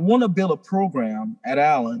want to build a program at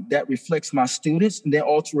Allen that reflects my students, and then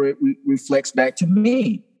ultimately reflects back to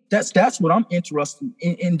me. That's what I'm interested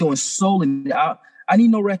in doing solely. I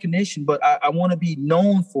need no recognition, but I want to be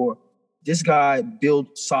known for this guy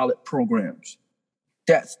build solid programs.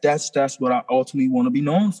 That's what I ultimately want to be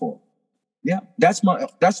known for. Yeah, that's my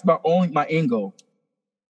end goal.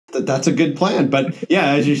 That's a good plan, but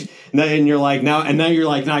and you're like now I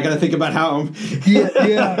got to think about how I'm.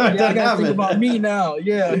 I got to think about me now.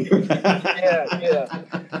 Yeah.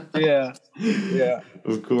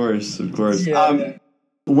 Of course. Yeah.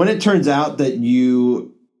 When it turns out that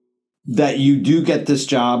you do get this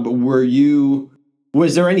job,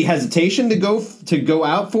 was there any hesitation to go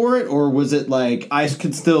out for it, or was it like I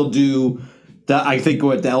could still do that? I think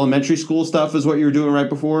the elementary school stuff is what you were doing right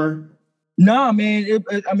before. No, man.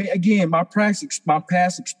 Again, my past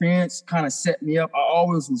experience kind of set me up. I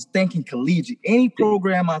always was thinking collegiate. Any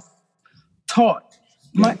program I taught,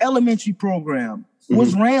 my elementary program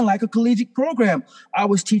was ran like a collegiate program. I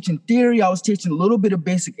was teaching theory. I was teaching a little bit of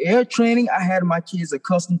basic air training. I had my kids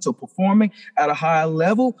accustomed to performing at a higher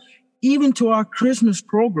level. Even to our Christmas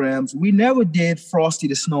programs, we never did Frosty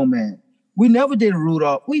the Snowman. We never did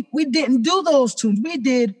Rudolph. We didn't do those tunes. We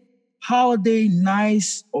did holiday,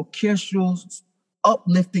 nice, orchestral,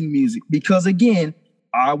 uplifting music. Because again,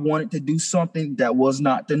 I wanted to do something that was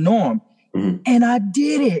not the norm. And I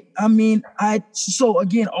did it. I mean, so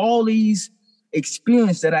again, all these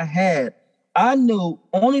experience that I had, I knew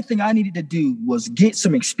only thing I needed to do was get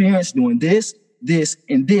some experience doing this,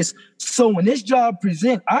 and this. So when this job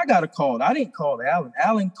presented, I got a call. I didn't call Allen.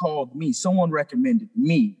 Allen called me. Someone recommended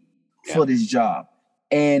me for this job.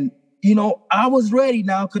 And, you know, I was ready.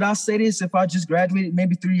 Now, could I say this? If I just graduated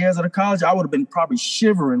maybe 3 years out of college, I would have been probably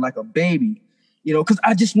shivering like a baby, you know, because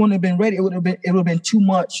I just wouldn't have been ready. It would have been too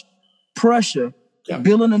much pressure.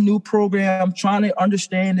 Building a new program, trying to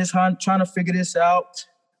understand this, trying to figure this out.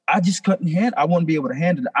 I just I wouldn't be able to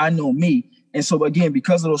handle it. I know me. And so again,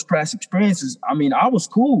 because of those past experiences, I mean, I was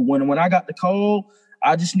cool. When I got the call,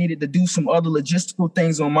 I just needed to do some other logistical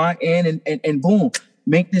things on my end and boom,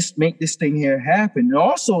 make this thing here happen. And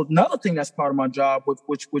also another thing that's part of my job,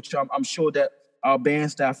 which I'm sure that our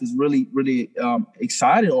band staff is really, really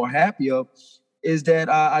excited or happy of, is that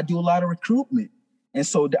I do a lot of recruitment. And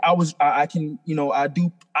so I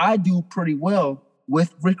do pretty well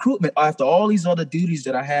with recruitment. After all these other duties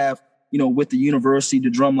that I have, you know, with the university, the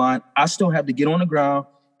drumline, I still have to get on the ground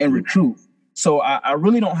and recruit. So I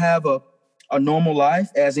really don't have a normal life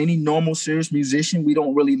as any normal serious musician. We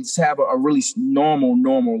don't really have a really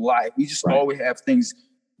normal life. We just always have things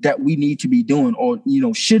that we need to be doing or, you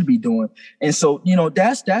know, should be doing. And so, you know,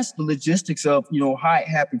 that's the logistics of, you know, how it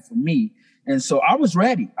happened for me. And so I was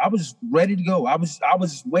ready. I was ready to go. I was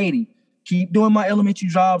just waiting. Keep doing my elementary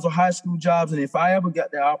jobs or high school jobs. And if I ever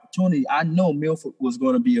got that opportunity, I know Milford was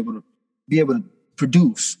going to be able to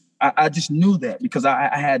produce. I just knew that because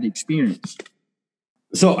I had the experience.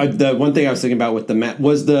 So the one thing I was thinking about with the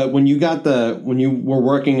was when you were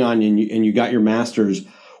working on and you got your master's,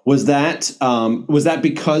 was that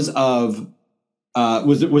because of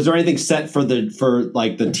was there anything set for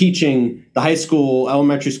like the teaching, the high school,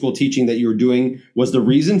 elementary school teaching that you were doing? Was the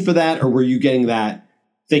reason for that, or were you getting that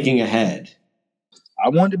thinking ahead? I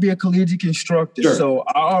wanted to be a collegiate instructor, sure. So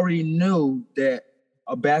I already knew that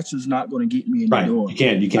a bachelor's not going to get me in the door. You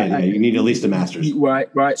can't. You need at least a master's.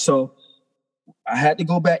 Right. So I had to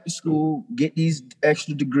go back to school, get these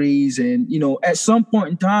extra degrees. And, at some point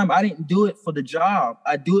in time, I didn't do it for the job.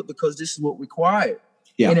 I do it because this is what required.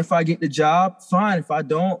 Yeah. And if I get the job, fine. If I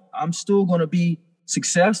don't, I'm still going to be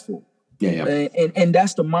successful. Yeah. And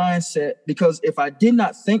that's the mindset, because if I did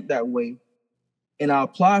not think that way and I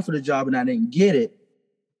applied for the job and I didn't get it,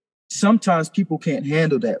 sometimes people can't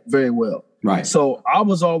handle that very well. Right. So I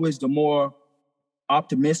was always the more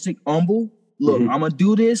optimistic, humble. Look, I'm going to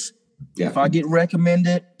do this. Yeah. If I get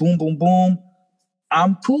recommended, boom, boom, boom,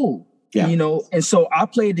 I'm cool. Yeah. And so I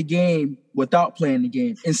played the game without playing the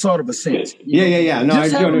game in sort of a sense. Yeah. No,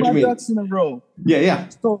 just I know what you mean. Ducks in a row. Yeah.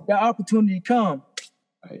 So the opportunity come,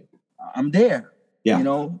 right. I'm there. Yeah.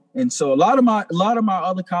 And so a lot of my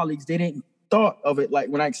other colleagues, they didn't thought of it like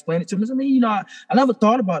when I explained it to them. I never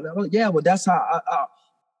thought about that. Well, that's how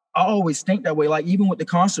I always think that way. Like even with the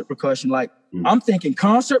concert percussion, like I'm thinking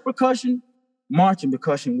concert percussion, marching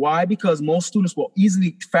percussion. Why? Because most students will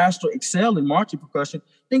easily faster excel in marching percussion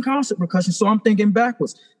than concert percussion. So I'm thinking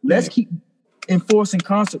backwards. Let's keep enforcing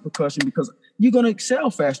concert percussion because you're going to excel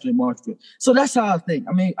faster in marching. So that's how I think.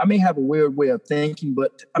 I may have a weird way of thinking,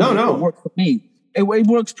 but it works for me. It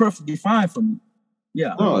works perfectly fine for me.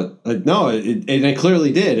 Yeah. No, it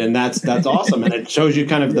clearly did, and that's awesome, and it shows you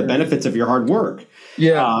kind of the benefits of your hard work.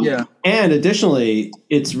 Yeah. And additionally,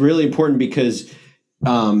 it's really important because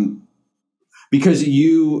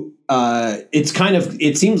you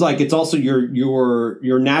it seems like it's also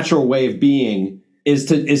your natural way of being is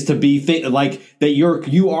to be like that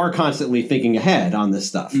you are constantly thinking ahead on this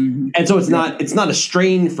stuff. Mm-hmm. And so it's not a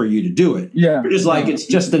strain for you to do it. Yeah. You're just like it's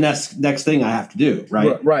just the next thing I have to do,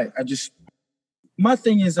 right? Right. My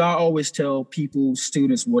thing is I always tell people,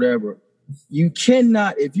 students, whatever, you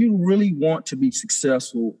cannot, if you really want to be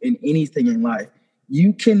successful in anything in life,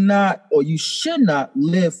 you cannot or you should not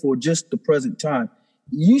live for just the present time.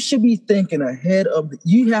 You should be thinking ahead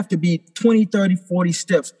you have to be 20, 30, 40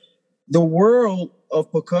 steps. The world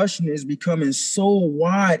of percussion is becoming so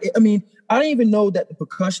wide. I didn't even know that the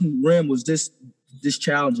percussion realm was this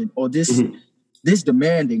challenging or this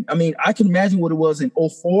demanding. I can imagine what it was in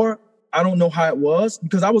 2004. I don't know how it was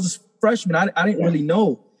because I was a freshman. I didn't really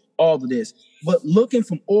know all of this. But looking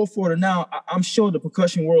from 2004 to now, I'm sure the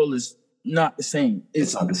percussion world is not the same.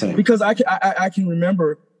 It's not the same. Because I can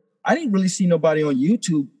remember, I didn't really see nobody on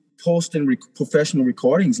YouTube posting professional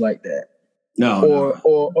recordings like that. No.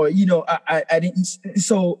 I didn't.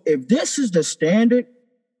 So if this is the standard,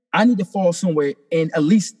 I need to fall somewhere in at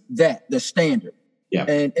least the standard. Yeah.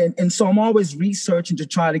 And so I'm always researching to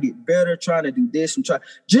try to get better, trying to do this and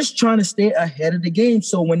trying to stay ahead of the game.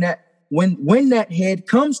 So when that head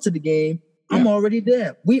comes to the game, I'm already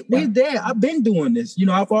there. We're there. I've been doing this.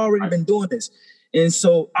 I've already been doing this. And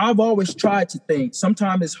so I've always tried to think.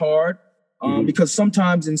 Sometimes it's hard because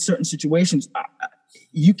sometimes in certain situations,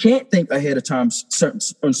 you can't think ahead of time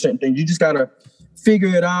on certain things. You just got to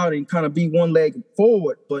figure it out and kind of be one leg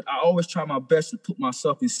forward. But I always try my best to put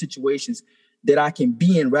myself in situations that I can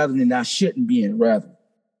be in rather than I shouldn't be in rather.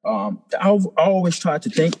 I always try to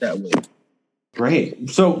think that way.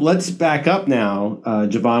 Great. So let's back up now.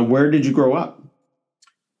 Javon, where did you grow up?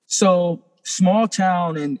 So small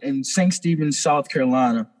town in St. Stephen, South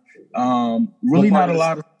Carolina. Really not a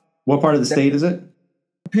lot of... What part of the state is it?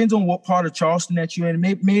 Depends on what part of Charleston that you're in.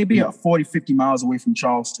 Maybe 40, 50 miles away from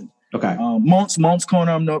Charleston. Okay. Mounts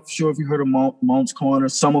Corner, I'm not sure if you heard of Mounts Corner,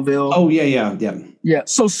 Somerville. Oh, yeah. Yeah,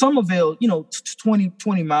 so Somerville,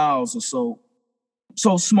 20 miles or so.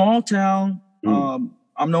 So small town.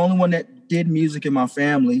 I'm the only one that did music in my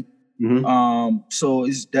family. Mm-hmm. So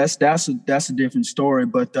that's a different story.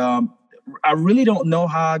 But I really don't know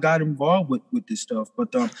how I got involved with this stuff.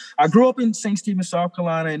 But I grew up in St. Stephen, South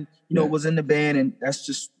Carolina, and was in the band, and that's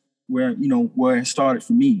just where it started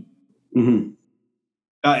for me. Mm-hmm.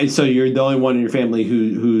 And so you're the only one in your family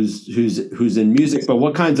who's in music. But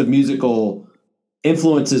what kinds of musical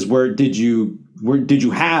influences did you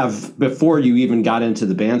have before you even got into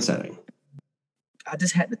the band setting? I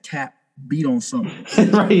just had to tap beat on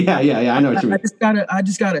something. Right? Yeah. I know what you mean. I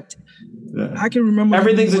just gotta. Yeah. I can remember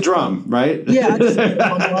everything's a drum, right? Yeah,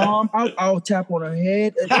 my mom, I'll tap on her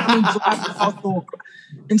head.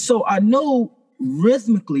 And so I know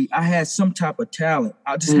rhythmically I had some type of talent.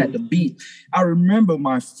 I just had to beat. I remember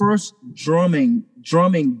my first drumming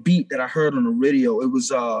beat that I heard on the radio. It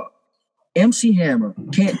was MC Hammer,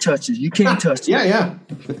 Can't Touch It. You Can't Touch It. Yeah.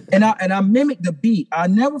 And I mimicked the beat. I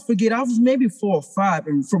never forget. I was maybe 4 or 5,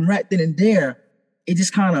 and from right then and there, it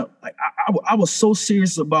just kind of like I was so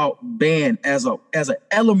serious about band as an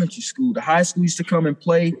elementary school. The high school used to come and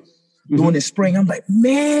play during the spring. I'm like,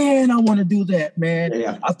 man, I want to do that, man.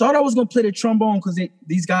 Yeah. I thought I was gonna play the trombone because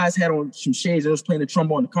these guys had on some shades. They was playing the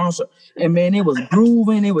trombone in the concert, and man, it was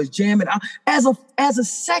grooving, it was jamming. As a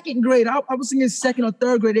second grade, I was singing second or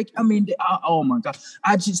third grade. Oh my God,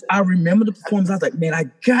 I remember the performance. I was like, man, I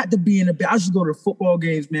got to be in the band. I should go to the football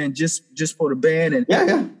games, man, just for the band.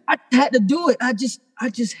 And I had to do it. I just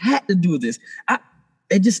had to do this.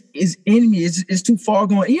 It just is in me. It's too far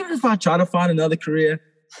gone. Even if I try to find another career,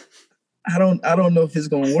 I don't know if it's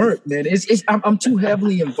gonna work, man. I'm too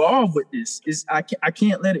heavily involved with this. I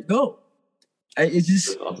can't let it go. It's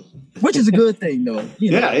just, which is a good thing, though.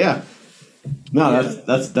 You know? Yeah. No,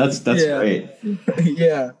 that's great.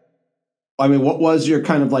 Yeah. I mean, what was your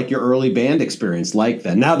kind of like your early band experience like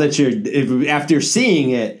then? Now that after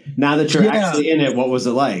seeing it, now that you're actually in it, what was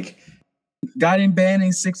it like? Got in band in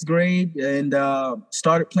 6th grade and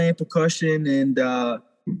started playing percussion, and I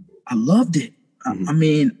loved it. I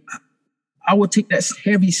mean, I would take that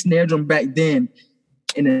heavy snare drum back then.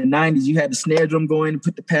 In the 90s, you had the snare drum go in and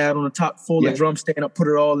put the pad on the top, fold the drum stand up, put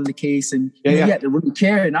it all in the case, and you had to really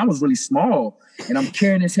carry it. And I was really small, and I'm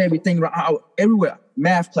carrying this heavy thing around everywhere.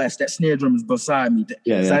 Math class, that snare drum is beside me.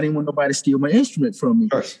 Because I didn't want nobody to steal my instrument from me.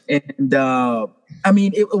 And I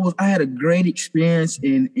mean, it was. I had a great experience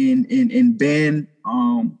in band.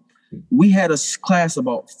 We had a class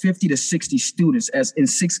about 50 to 60 students as in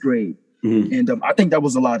 6th grade. And I think that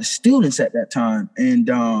was a lot of students at that time. And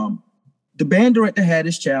the band director had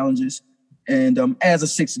his challenges. And as a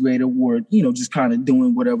 6th grader, were, just kind of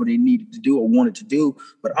doing whatever they needed to do or wanted to do.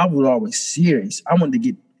 But I was always serious. I wanted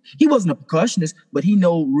to he wasn't a percussionist, but he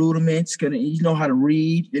know rudiments, he know how to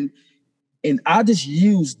read. And I just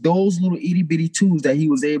used those little itty bitty tools that he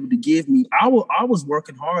was able to give me. I was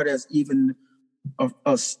working hard as even a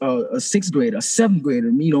 6th grader, a 7th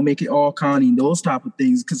grader, making all Connie and those type of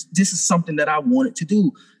things, because this is something that I wanted to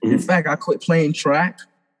do. In fact, I quit playing track.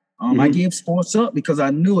 I gave sports up because I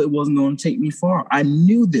knew it wasn't going to take me far. I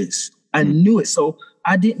knew this. I knew it. So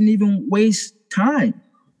I didn't even waste time.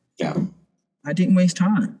 Yeah. I didn't waste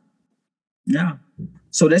time. Yeah.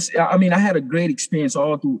 So I had a great experience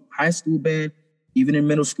all through high school band, even in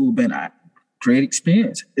middle school band. Great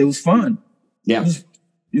experience. It was fun. Yeah.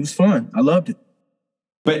 It was fun. I loved it.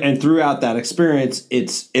 And throughout that experience,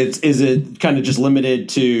 is it kind of just limited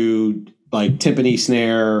to like timpani,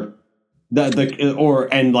 snare,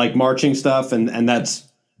 and like marching stuff, and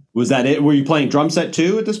was that it? Were you playing drum set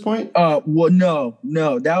too at this point? Well, no,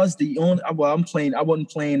 that was the only. Well, I wasn't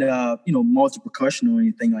playing multi percussion or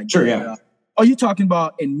anything like that. Sure, yeah. Are you talking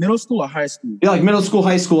about in middle school or high school? Yeah, like middle school,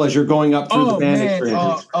 high school, as you're going up through the band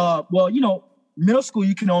experience. Well, middle school,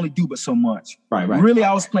 you can only do but so much. Right. Really,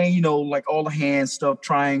 I was playing, like all the hand stuff,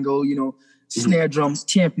 triangle, snare drums,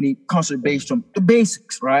 timpani, concert bass drum, the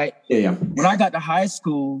basics, right? Yeah. When I got to high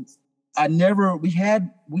school, we had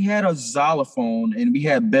a xylophone and we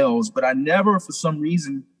had bells, but I never, for some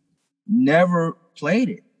reason, never played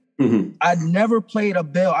it. I never played a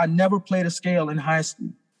bell. I never played a scale in high school.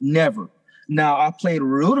 Never. Now, I played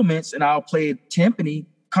rudiments and I played timpani,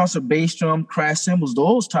 concert bass drum, crash cymbals,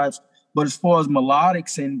 those types. But as far as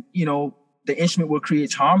melodics and, the instrument what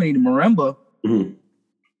creates harmony, the marimba,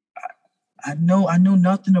 I know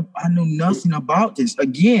nothing about this.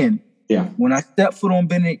 Again, when I stepped foot on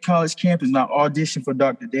Benedict College campus and I auditioned for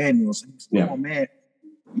Dr. Daniels, oh man,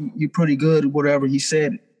 you're pretty good, whatever. He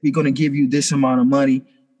said, we're going to give you this amount of money.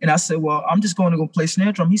 And I said, well, I'm just going to go play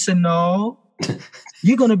snare drum. He said, no,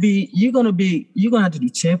 you're going to have to do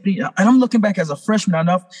timpani. And I'm looking back as a freshman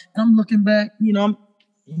enough, and I'm looking back, I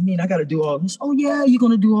got to do all this. Oh yeah, you're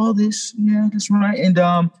going to do all this. Yeah, that's right.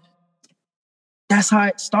 And that's how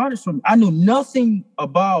it started from. I knew nothing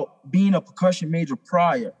about being a percussion major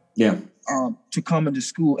prior to coming to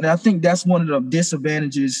school. And I think that's one of the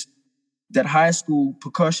disadvantages that high school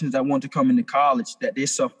percussionists that want to come into college, that they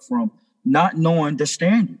suffer from, not knowing the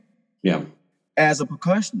standard as a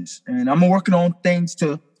percussionist. And I'm working on things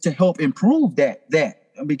to help improve that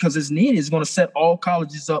because it's needed. It's going to set all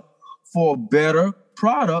colleges up for a better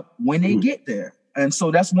product when they get there. And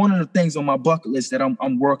so that's one of the things on my bucket list that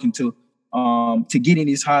I'm working to to get in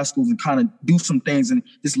these high schools and kind of do some things and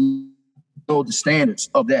just know the standards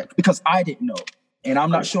of that, because I didn't know. And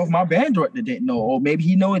I'm not sure if my band director didn't know, or maybe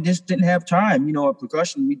he know it just didn't have time. You know, at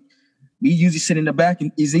percussion, we usually sit in the back,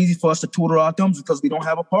 and it's easy for us to twiddle our thumbs because we don't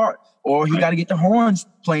have a part, or he got to get the horns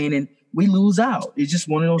playing and we lose out. It's just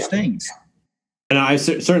one of those things. And I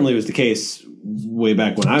certainly was the case way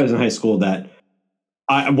back when I was in high school that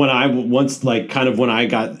when I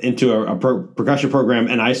got into a percussion program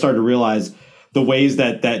and I started to realize the ways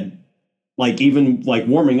that like even like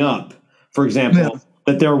warming up, for example,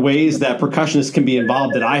 that there are ways that percussionists can be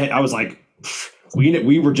involved that I was like, we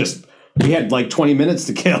had like 20 minutes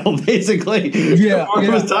to kill basically. Before it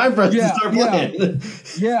was time for us to start playing.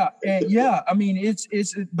 I mean,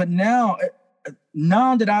 but now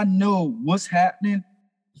that I know what's happening,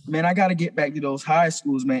 man, I got to get back to those high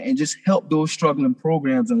schools, man, and just help those struggling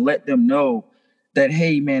programs and let them know that,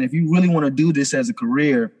 hey, man, if you really want to do this as a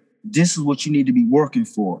career, this is what you need to be working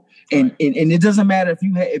for. And it doesn't matter if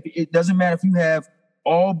you have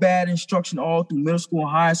all bad instruction all through middle school and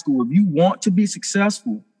high school. If you want to be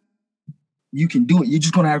successful, you can do it. You're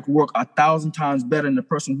just going to have to work 1,000 times better than the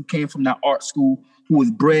person who came from that art school, who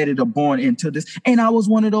was bred or born into this. And I was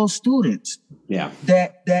one of those students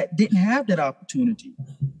that didn't have that opportunity.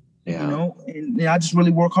 Yeah. You know, and I just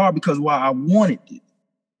really work hard because I wanted it.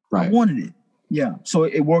 Right. I wanted it. Yeah. So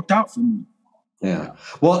it worked out for me. Yeah.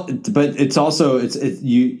 Well, but it's also,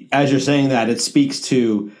 you, as you're saying that, it speaks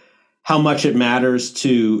to how much it matters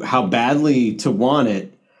to how badly to want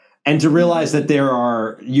it, and to realize that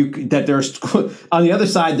there's on the other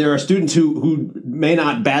side, there are students who may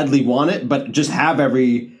not badly want it, but just have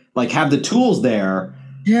the tools there.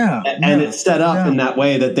 Yeah. And it's set up in that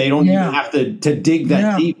way that they don't even have to dig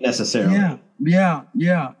that deep necessarily. Yeah.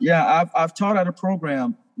 I've taught at a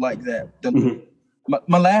program like that.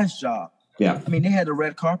 My last job. Yeah. I mean, they had a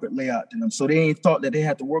red carpet layout to them, so they ain't thought that they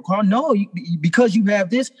had to work hard. No, because you have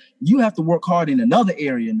this, you have to work hard in another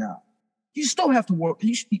area now. You still have to work.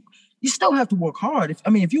 You still have to work hard.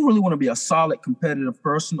 If you really want to be a solid competitive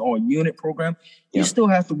person or a unit program, you still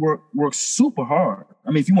have to work super hard. I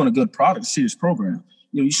mean, if you want a good product, serious program,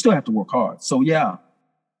 you still have to work hard. So yeah.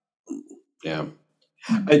 The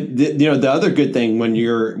other good thing when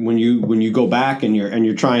you go back and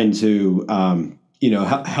you're trying to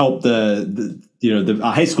help the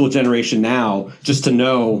high school generation now, just to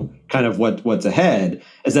know kind of what's ahead,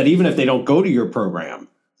 is that even if they don't go to your program,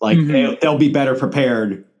 like they'll be better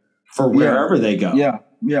prepared for wherever they go.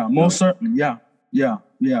 Yeah, most certainly. Yeah.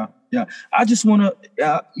 I just want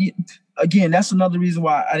to, again, that's another reason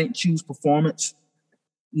why I didn't choose performance.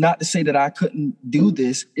 Not to say that I couldn't do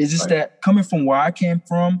this. It's just that coming from where I came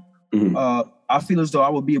from, I feel as though I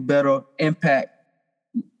would be a better impact,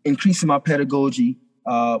 increasing my pedagogy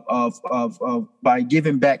by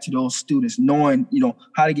giving back to those students, knowing,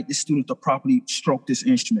 how to get this student to properly stroke this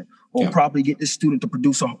instrument, or properly get this student to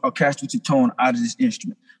produce a casualty tone out of this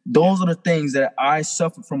instrument. Those are the things that I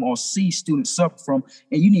suffer from, or see students suffer from,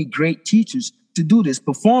 and you need great teachers to do this.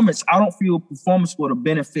 Performance, I don't feel performance will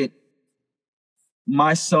benefit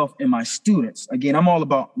myself and my students. Again, I'm all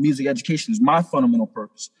about music education is my fundamental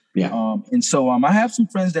purpose. Yeah. And so I have some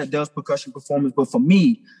friends that does percussion performance, but for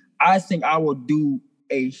me, I think I will do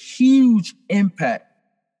a huge impact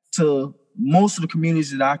to most of the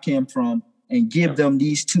communities that I came from, and give them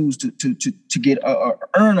these tools to get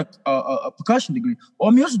earn a percussion degree, or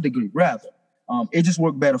a music degree rather. It just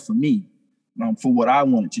worked better for me, for what I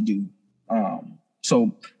wanted to do.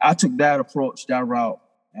 So I took that approach, that route,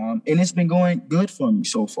 and it's been going good for me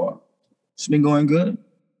so far. It's been going good.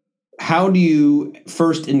 How do you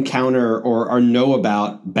first encounter or know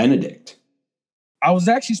about Benedict? I was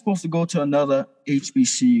actually supposed to go to another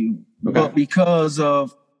HBCU, but because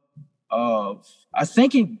of I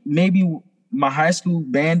think maybe my high school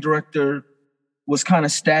band director was kind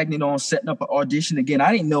of stagnant on setting up an audition. Again,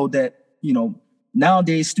 I didn't know that,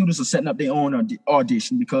 nowadays students are setting up their own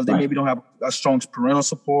audition because they maybe don't have a strong parental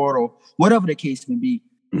support or whatever the case may be.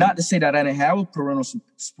 Not to say that I didn't have a parental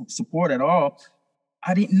support at all.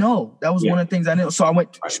 I didn't know. That was one of the things I knew. So I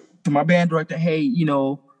went to my band director, hey,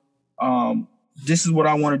 this is what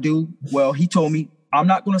I want to do. Well, he told me, I'm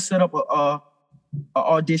not going to set up a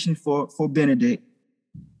audition for Benedict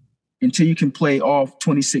until you can play all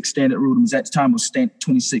 26 standard rhythms. At the time, it was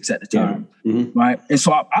 26 at the time, right? And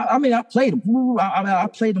so I played them. I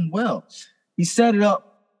played them well. He set it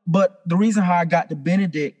up, but the reason how I got to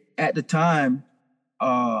Benedict at the time,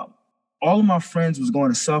 all of my friends was going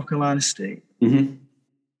to South Carolina State, and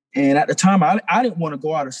at the time, I didn't want to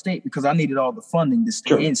go out of state because I needed all the funding to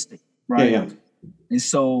stay in state, right? And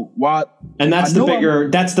so And that's the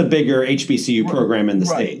bigger HBCU program in the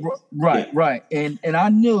state. Right. And I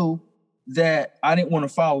knew that I didn't want to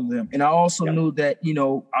follow them. And I also knew that,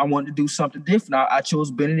 I wanted to do something different. I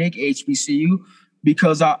chose Benedict HBCU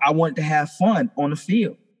because I wanted to have fun on the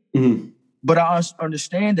field. Mm-hmm. But I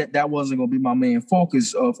understand that wasn't going to be my main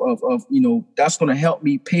focus of that's going to help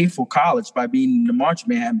me pay for college by being in the marching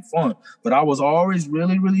band, having fun. But I was always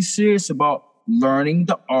really, really serious about learning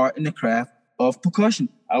the art and the craft of percussion.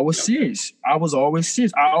 I was serious. I was always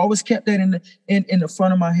serious. I always kept that in the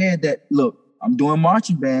front of my head that, look, I'm doing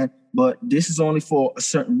marching band, but this is only for a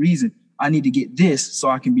certain reason. I need to get this so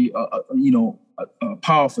I can be a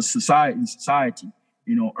powerful society.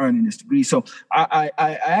 Earning this degree. So I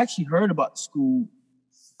actually heard about the school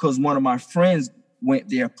because one of my friends went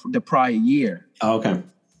there the prior year. Oh, okay.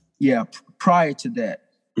 Yeah, prior to that.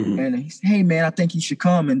 Mm-hmm. And he said, hey, man, I think you should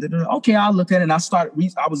come. And okay, I'll look at it. And I started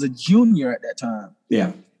I was a junior at that time.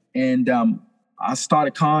 Yeah. And I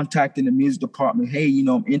started contacting the music department. Hey,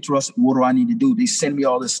 I'm interested. What do I need to do? They send me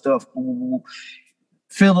all this stuff.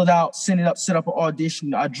 Fill it out, send it up, set up an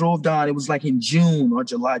audition. I drove down. It was like in June. I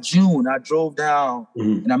drove down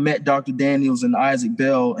and I met Dr. Daniels and Isaac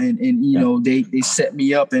Bell, and they set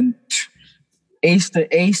me up and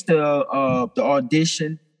aced the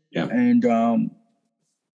audition. Yeah. And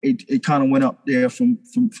it kind of went up there from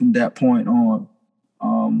that point on.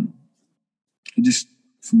 Just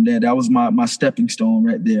from there, that was my stepping stone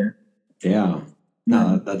right there. Yeah.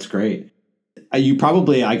 No, that's great. You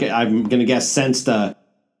probably, I'm going to guess, sensed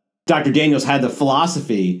Dr. Daniels had the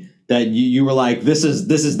philosophy that you were like, this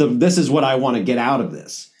is what I want to get out of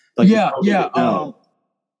this. Like, yeah.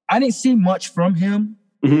 I didn't see much from him.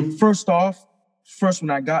 Mm-hmm. First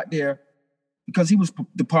when I got there, because he was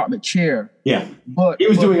department chair. Yeah, but he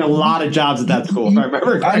was doing a lot of jobs at that school. If I remember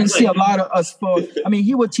correctly. I didn't see a lot of us.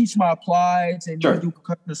 He would teach my applieds and do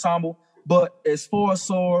percussion ensemble. But as far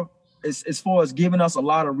as giving us a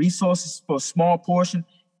lot of resources for a small portion,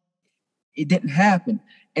 it didn't happen.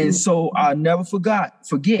 And so I never forget.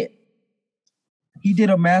 He did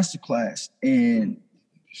a master class and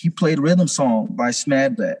he played Rhythm Song by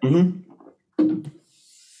Smadback. Mm-hmm.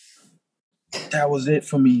 That was it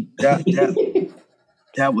for me. That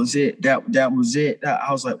was it. That was it. I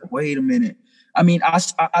was like, wait a minute.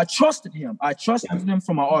 I trusted him. I trusted him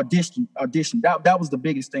from my audition. That was the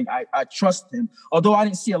biggest thing. I trusted him. Although I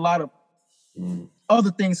didn't see a lot of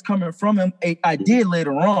other things coming from him, I did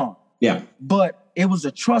later on. Yeah. But it was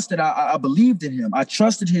a trust that I believed in him. I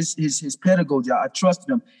trusted his pedagogy. I trusted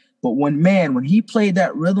him. But when he played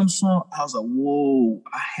that Rhythm Song, I was like, whoa,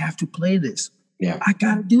 I have to play this. Yeah. I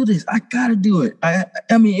gotta do this. I gotta do it.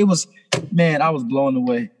 It was, man, I was blown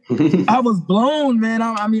away. I was blown, man.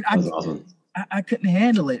 Awesome. I couldn't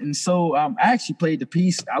handle it. And so I actually played the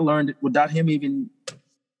piece. I learned it without him even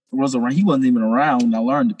was around. He wasn't even around when I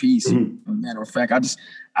learned the piece. Mm-hmm. As a matter of fact,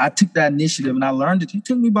 I took that initiative and I learned it. It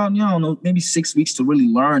took me about, maybe 6 weeks to really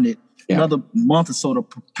learn it. Yeah. Another month or so to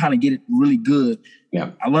kind of get it really good.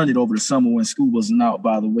 Yeah. I learned it over the summer when school wasn't out,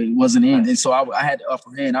 by the way. It wasn't in. And so I had the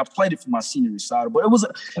upper hand. I played it for my senior recital, but it was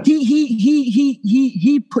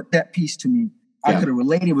he put that piece to me. I could have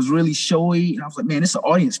related. It was really showy. And I was like, man, it's an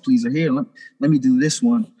audience pleaser here. Let me do this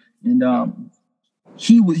one. And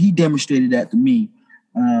he demonstrated that to me.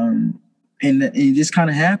 And it just kind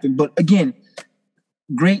of happened. But again,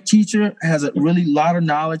 great teacher, has a really lot of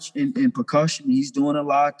knowledge in percussion. He's doing a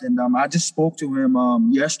lot. And I just spoke to him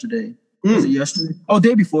yesterday. Was it yesterday? Oh,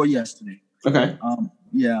 day before yesterday. Okay.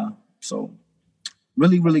 Yeah. So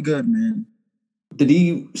really, really good, man. Did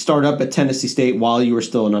he start up at Tennessee State while you were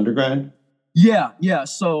still an undergrad? Yeah.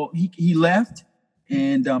 So he left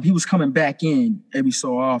and he was coming back in every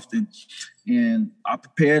so often. And I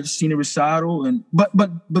prepared the senior recital.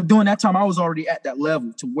 But during that time, I was already at that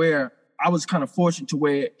level to where I was kind of fortunate to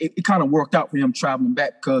where it kind of worked out for him traveling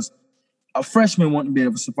back, because a freshman wouldn't be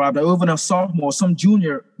able to survive. Like, even a sophomore, some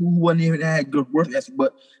junior who wasn't even had good work ethic,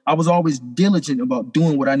 but I was always diligent about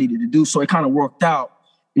doing what I needed to do. So it kind of worked out.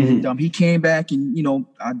 Mm-hmm. And he came back and,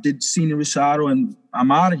 I did senior recital and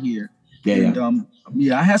I'm out of here.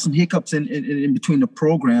 I had some hiccups in between the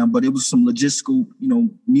program, but it was some logistical,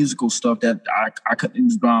 musical stuff that I couldn't, it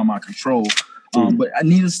was beyond my control. But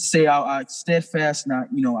needless to say, I steadfast and I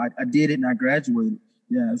did it and I graduated.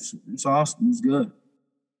 Yeah, it's awesome. It was good.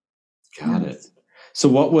 Got it. So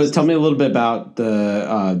tell me a little bit about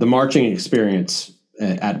the marching experience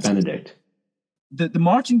at Benedict. The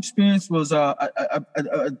marching experience was, I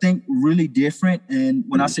think, really different. And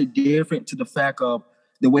when I say different, to the fact of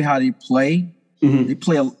the way how they play,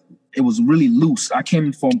 it was really loose. I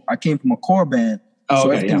came from a core band.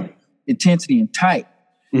 Oh, okay, yeah. Intensity and tight.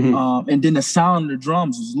 And then the sound of the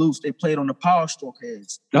drums was loose. They played on the Power Stroke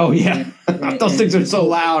heads. Oh yeah, those things are so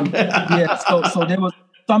loud. Yeah, so there was.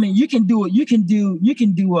 So, I mean, you can do a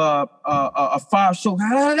 5-stroke.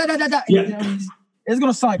 Yeah. It's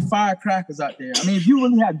gonna sound like firecrackers out there. I mean, if you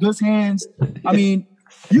really have good hands, I mean,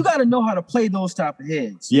 you got to know how to play those type of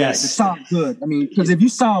heads. Yes, to sound good. I mean, because if you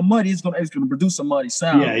sound muddy, it's gonna produce a muddy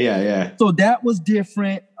sound. Yeah. So that was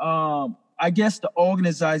different. I guess the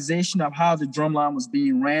organization of how the drumline was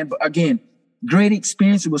being ran, but again, great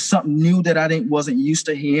experience. It was something new that I wasn't used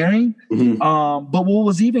to hearing. But what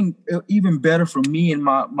was even better for me and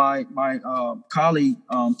my colleague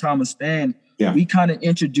Thomas Stan, we kind of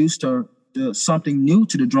introduced her to something new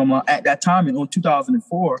to the drumline at that time in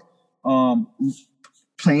 2004.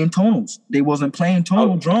 Playing tonals. They wasn't playing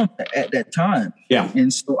tonal drum at that time. Yeah.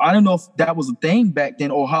 And so I don't know if that was a thing back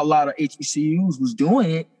then or how a lot of HBCUs was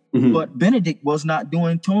doing it, but Benedict was not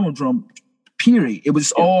doing tonal drum, period. It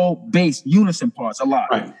was all bass, unison parts a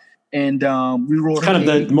lot. Right. And we wrote it's kind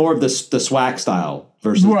of more of the swag style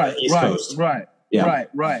versus the East Coast. Right.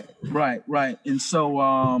 And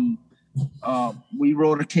so we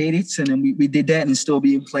wrote a cadence, and then we did that, and it's still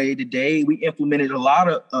being played today. We implemented a lot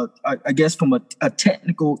of, I guess, from a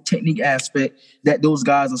technique aspect that those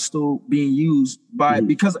guys are still being used by,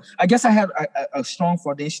 because I guess I had a strong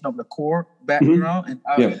foundation of the core background, and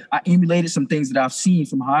I emulated some things that I've seen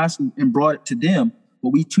from high school and brought it to them, but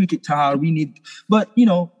we tweak it to how we need. But,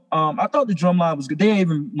 I thought the drumline was good. They're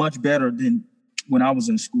even much better than when I was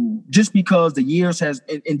in school, just because the years and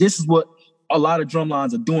this is what a lot of drum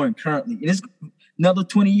lines are doing currently. And it's another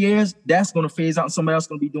 20 years, that's going to phase out and somebody else is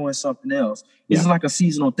going to be doing something else. This is like a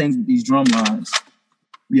seasonal thing with these drum lines.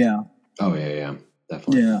 Yeah. Oh, yeah,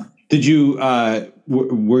 definitely. Yeah. Did you,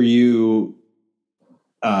 were you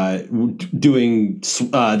doing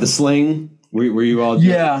the sling? Were you all?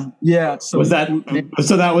 Yeah. So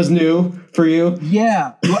that was new for you?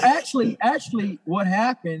 Yeah. Well, actually, what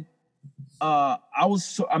happened, I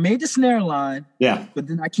made the snare line. Yeah. But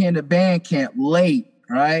then I came to band camp late,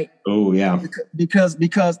 right? Oh yeah. Because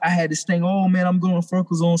I had this thing, oh man, I'm going to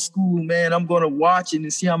focus on school, man. I'm going to watch it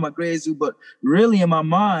and see how my grades do. But really in my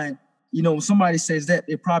mind, when somebody says that,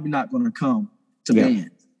 they're probably not going to come to band.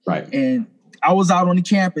 Right. And I was out on the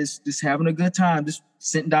campus just having a good time, just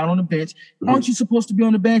sitting down on the bench. Aren't you supposed to be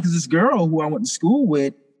on the band? Because this girl who I went to school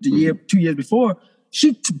with 2 years before,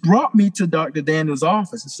 she brought me to Dr. Daniel's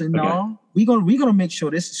office and said, no, we're gonna make sure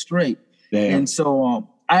this is straight. Damn. And so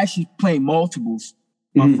I actually played multiples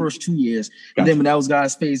my first 2 years. Gotcha. And then when those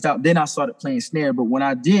guys phased out, then I started playing snare. But when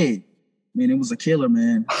I did, man, it was a killer,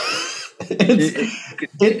 man. It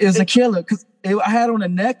is a killer because I had on a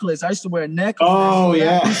necklace. I used to wear a necklace. Oh,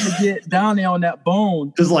 yeah. I used to get down there on that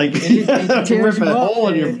bone. Just like it tears you up. Hole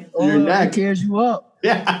in your neck. It tears you up.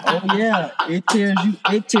 Yeah. Oh, yeah. It tears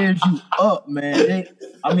you up, man.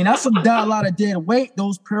 That's a lot of dead weight.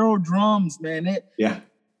 Those Pearl drums, man.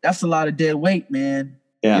 That's a lot of dead weight, man.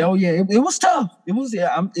 Yeah. Oh, yeah. It was tough. It was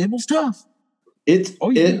tough. It's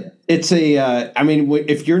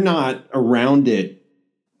if you're not around it,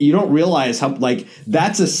 you don't realize how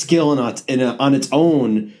that's a skill on its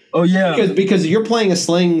own. Oh yeah, because you're playing a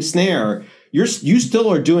sling snare, you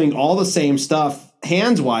still are doing all the same stuff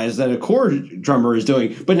hands wise that a chord drummer is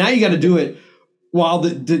doing, but now you got to do it while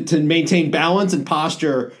to maintain balance and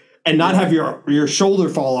posture and not have your shoulder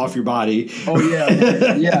fall off your body. Oh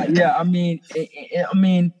yeah, yeah.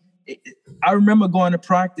 I remember going to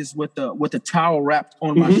practice with the towel wrapped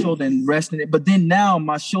on my shoulder and resting it. But then now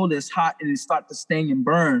my shoulder is hot and it starts to sting and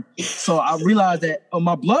burn. So I realized that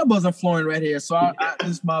my blood wasn't flowing right here. So I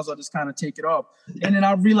just might as well just kind of take it off. And then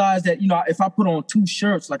I realized that, if I put on two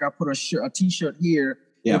shirts, like I put a t-shirt here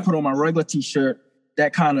and put on my regular t-shirt,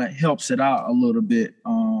 that kind of helps it out a little bit.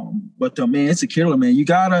 But man, it's a killer, man.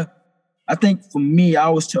 I think for me, I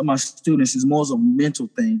always tell my students it's more of a mental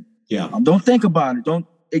thing. Yeah. Don't think about it. Don't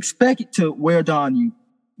expect it to wear down you,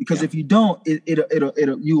 because if you don't,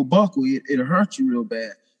 you'll buckle. It'll hurt you real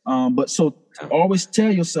bad. But so always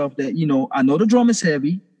tell yourself that, I know the drum is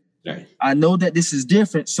heavy. Right. I know that this is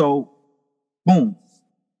different. So boom.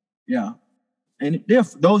 Yeah. And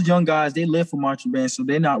those young guys, they live for marching band, so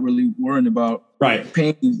they're not really worrying about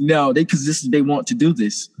pain. No, because they want to do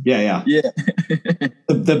this. Yeah. Yeah.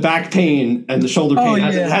 the back pain and the shoulder pain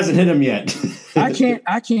hasn't hit them yet.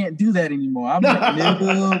 I can't do that anymore. I'm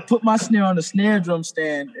like, put my snare on the snare drum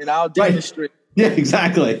stand and I'll demonstrate. Yeah,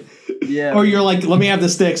 exactly. Yeah. Or you're like, let me have the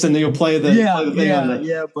sticks and then you'll play the thing on the...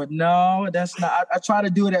 Yeah, but no, that's not. I tried to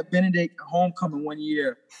do it at Benedict Homecoming one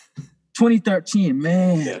year, 2013.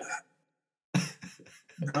 Man,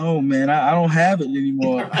 No, man, I don't have it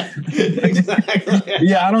anymore. Exactly.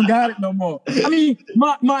 Yeah, I don't got it no more. I mean,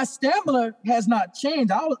 my stamina has not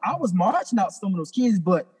changed. I was marching out some of those kids,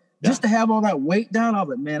 but just to have all that weight down, I was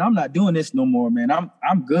like, man, I'm not doing this no more, man.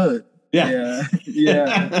 I'm good. Yeah.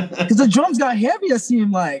 Because the drums got heavy. It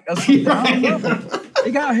seemed like I don't know.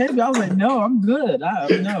 They got heavy. I was like, no, I'm good.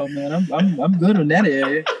 No, man, I'm good in that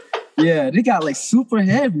area. Yeah, they got like super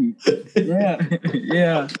heavy.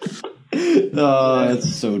 Yeah. Oh,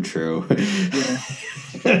 that's so true.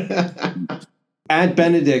 Yeah. At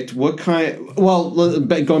Benedict, what kind? Well,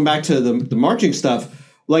 going back to the marching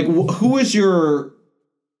stuff, like who is your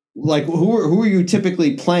who are you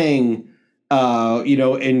typically playing?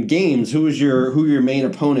 In games, who are your main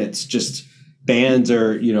opponents? Just bands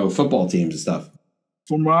or football teams and stuff.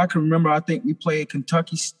 From what I can remember, I think we played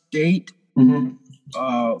Kentucky State,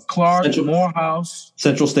 Clark, Morehouse,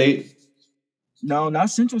 Central State. No, not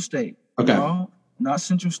Central State. Okay, no, not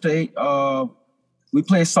Central State. We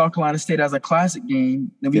played South Carolina State as a classic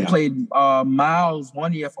game. Then we played Miles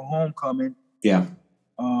one year for homecoming. Yeah.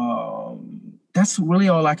 That's really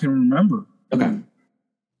all I can remember. Okay.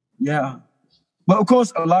 Yeah. But of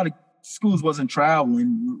course, a lot of schools wasn't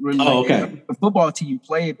traveling. Really, the football team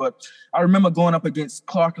played, but I remember going up against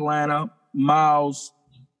Clark Atlanta, Miles,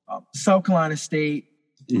 South Carolina State,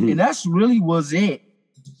 and that's really was it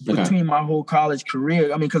between my whole college career.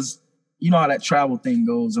 I mean, because you know how that travel thing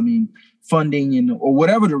goes. I mean, funding or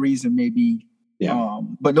whatever the reason may be. Yeah.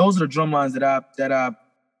 But those are the drum lines that I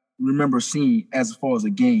remember seeing as far as a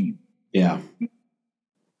game. Yeah.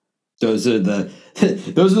 Those are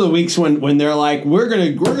the weeks when they're like, we're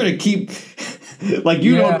gonna keep like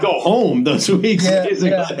you don't go home those weeks. Yeah.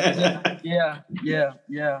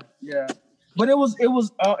 But it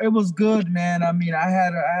was good, man. I mean, I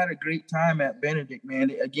had a great time at Benedict,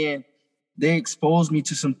 man. Again, they exposed me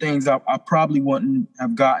to some things I probably wouldn't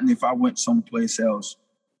have gotten if I went someplace else.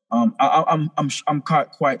 I'm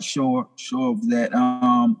quite sure of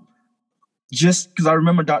that. Just because I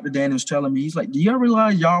remember Dr. Daniels telling me, he's like, do you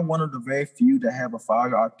realize y'all one of the very few that have a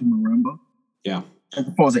 5-octave marimba? Yeah. As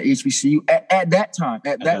far as the HBCU at that time.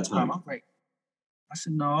 At that time, I'm like, I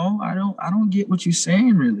said, no, I don't get what you're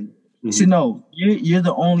saying, really. He said, no, you're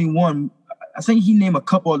the only one. I think he named a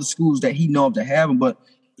couple of the schools that he know of that have them, but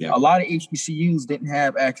a lot of HBCUs didn't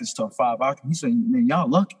have access to a 5-octave. He said, man, y'all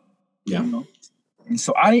lucky. Yeah. You know? And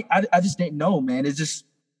so I just didn't know, man. It's just,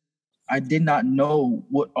 I did not know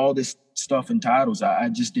what all this stuff entitles. I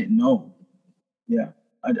just didn't know. Yeah,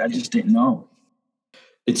 I just didn't know.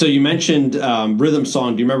 And so you mentioned rhythm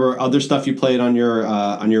song. Do you remember other stuff you played on your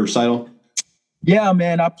recital? Yeah,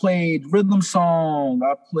 man. I played rhythm song.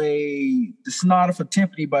 I played the Sonata for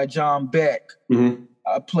Timpani by John Beck. Mm-hmm.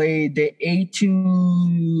 I played the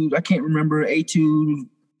Etude. I can't remember Etude.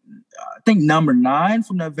 I think number 9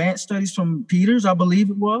 from the Advanced Studies from Peters, I believe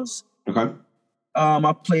it was. Okay.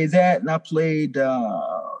 I played that, and I played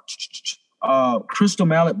Crystal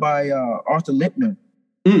Mallet by Arthur Lipner.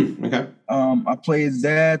 Okay. I played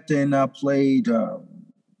that, and I played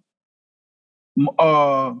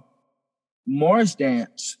Morris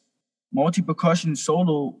Dance, multi-percussion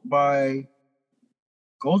solo by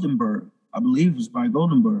Goldenberg. I believe it was by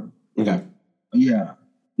Goldenberg. Okay. Yeah.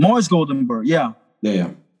 Morris Goldenberg. Yeah.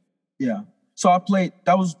 Yeah. So I played,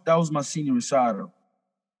 that was my senior recital.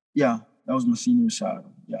 Yeah. That was my senior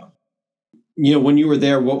recital. Yeah. When you were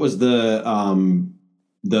there, what was the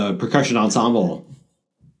percussion ensemble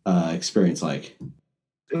experience like?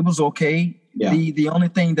 It was okay. Yeah. The only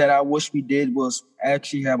thing that I wish we did was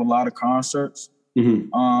actually have a lot of concerts.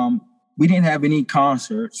 Mm-hmm. We didn't have any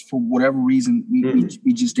concerts for whatever reason.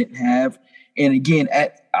 We just didn't have. And again,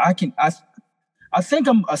 I think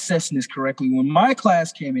I'm assessing this correctly. When my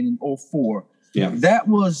class came in 2004, that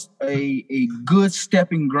was a good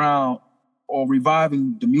stepping ground or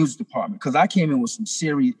reviving the music department, because I came in with some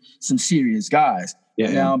serious guys.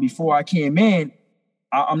 Now, before I came in,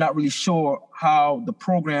 I'm not really sure how the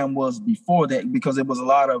program was before that, because there was a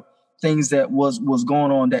lot of things that was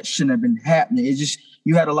going on that shouldn't have been happening. It's just,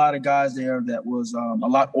 you had a lot of guys there that was a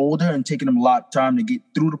lot older and taking them a lot of time to get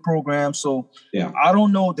through the program. So I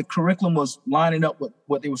don't know, the curriculum was lining up with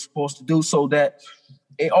what they were supposed to do, so that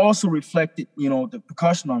it also reflected, the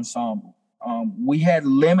percussion ensemble. We had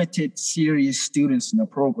limited serious students in the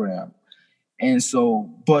program. And so,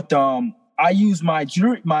 but I used my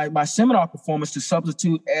seminar performance to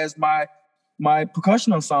substitute as my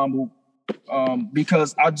percussion ensemble,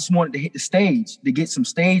 because I just wanted to hit the stage to get some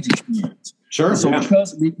stage experience. Sure. So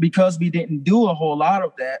because we didn't do a whole lot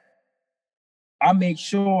of that, I make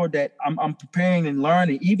sure that I'm preparing and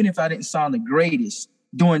learning, even if I didn't sound the greatest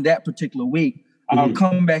during that particular week. I'll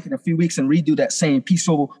come back in a few weeks and redo that same piece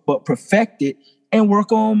over, but perfect it and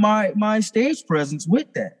work on my stage presence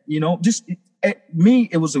with that. Just at me,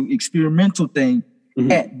 it was an experimental thing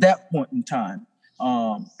at that point in time.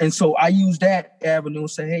 And so I use that avenue and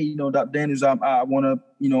say, hey, Dr. Daniels, I want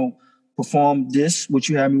to, perform this, what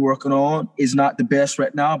you have me working on is not the best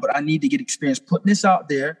right now, but I need to get experience putting this out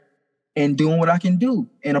there and doing what I can do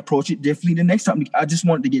and approach it differently the next time. I just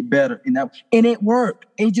wanted to get better in that. And it worked.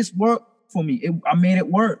 It just worked for me. I made it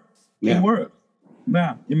work. Yeah. It worked.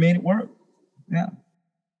 Yeah, it made it work. Yeah.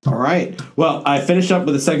 All right. Well, I finished up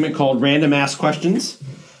with a segment called Random Ask Questions.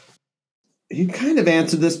 You kind of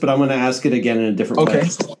answered this, but I'm going to ask it again in a different way.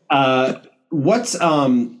 What's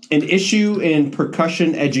an issue in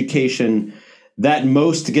percussion education that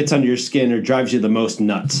most gets under your skin or drives you the most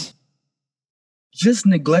nuts? Just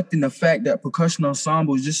neglecting the fact that percussion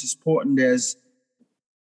ensemble is just as important as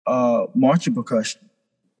marching percussion.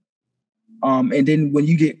 And then when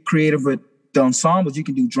you get creative with the ensembles, you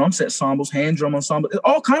can do drum set ensembles, hand drum ensembles,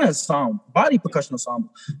 all kind of ensemble, body percussion ensemble.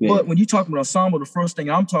 Yeah. But when you talk about ensemble, the first thing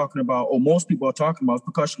I'm talking about, or most people are talking about, is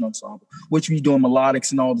percussion ensemble, which we doing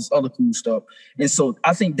melodics and all this other cool stuff. And so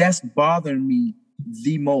I think that's bothering me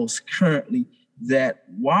the most currently. That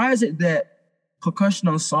why is it that percussion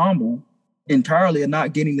ensemble entirely are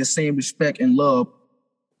not getting the same respect and love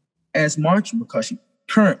as marching percussion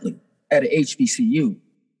currently at a HBCU?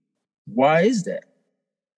 Why is that?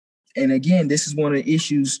 And again, this is one of the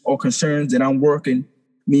issues or concerns that I'm working,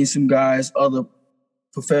 me and some guys, other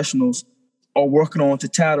professionals, are working on to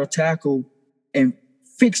tackle and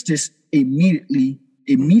fix this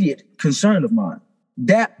immediate concern of mine.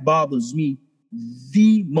 That bothers me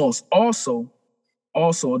the most. Also,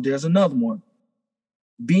 there's another one.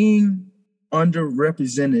 Being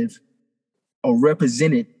underrepresented or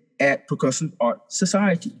represented at Percussion Art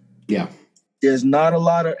Society. Yeah. There's not a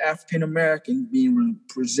lot of African Americans being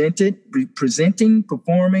presenting,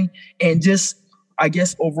 performing, and just, I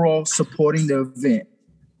guess, overall supporting the event.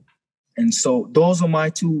 And so those are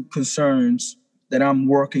my two concerns that I'm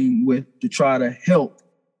working with to try to help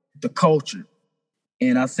the culture.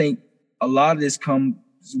 And I think a lot of this comes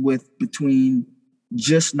with between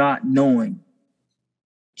just not knowing,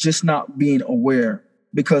 just not being aware.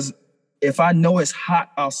 Because if I know it's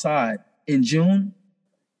hot outside in June,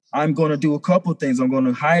 I'm going to do a couple of things. I'm going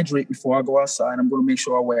to hydrate before I go outside. I'm going to make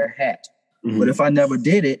sure I wear a hat. But if I never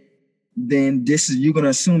did it, then you're going to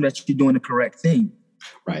assume that you're doing the correct thing.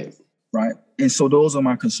 Right. And so those are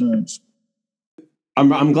my concerns.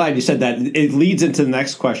 I'm glad you said that. It leads into the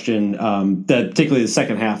next question, particularly the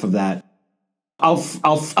second half of that.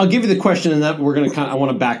 I'll give you the question, and that we're going to I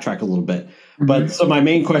want to backtrack a little bit. But so my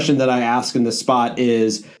main question that I ask in this spot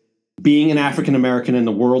is, being an African American in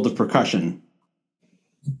the world of percussion,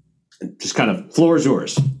 just kind of floor is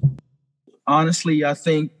yours. Honestly, I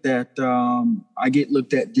think that I get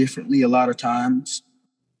looked at differently a lot of times,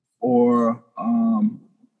 or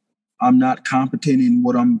I'm not competent in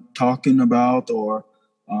what I'm talking about, or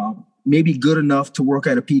maybe good enough to work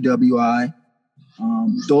at a PWI.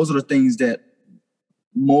 Those are the things that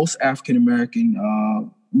most African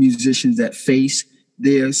American musicians that face.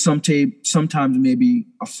 They're sometimes maybe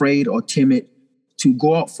afraid or timid to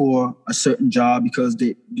go out for a certain job because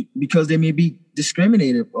they may be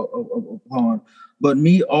discriminated upon. But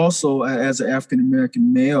me also, as an African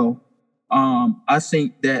American male, I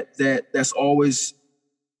think that's always,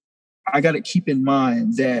 I got to keep in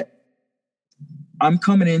mind that I'm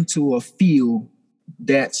coming into a field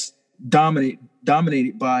that's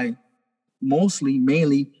dominated by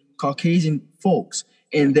mainly Caucasian folks,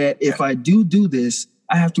 and that if I do this,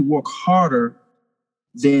 I have to work harder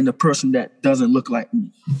than the person that doesn't look like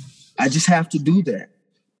me. I just have to do that.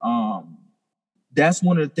 That's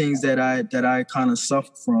one of the things that I kind of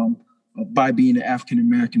suffer from by being an African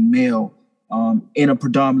American male in a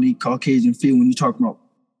predominantly Caucasian field. When you talk about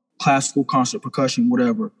classical, concert, percussion,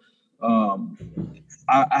 whatever,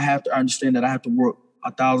 I have to understand that I have to work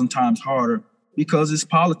 1,000 times harder because it's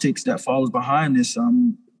politics that follows behind this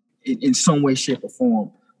in some way, shape, or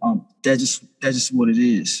form. That's just what it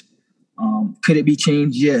is. Could it be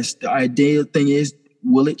changed? Yes. The ideal thing is,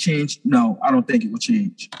 will it change? No, I don't think it will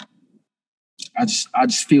change. I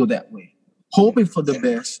just feel that way, hoping for the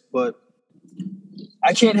best, but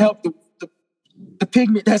I can't help the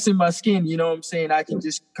pigment that's in my skin. You know what I'm saying? I can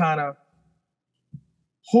just kind of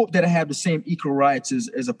hope that I have the same equal rights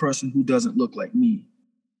as a person who doesn't look like me.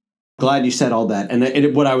 Glad you said all that.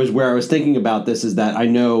 And where I was thinking about this is that I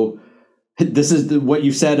know this is what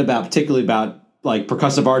you said about, particularly about like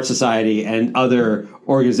Percussive Art Society and other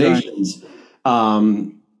organizations.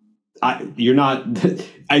 Right. you're not,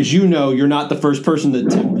 as you know, you're not the first person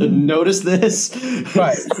to notice this,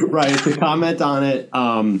 Right? Right, to comment on it.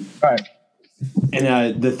 Right.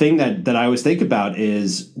 And the thing that I always think about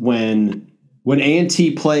is when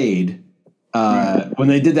A&T played, when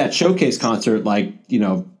they did that showcase concert, like,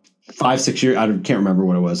 5-6 years, I can't remember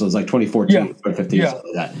what it was. It was like 2014 or 2015,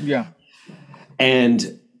 something like that. Yeah.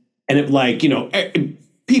 And it, like,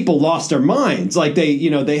 people lost their minds. Like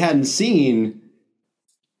they hadn't seen,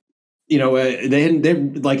 they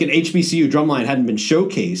like an HBCU drumline hadn't been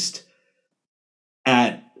showcased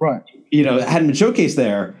at, right. It hadn't been showcased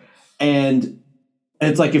there. And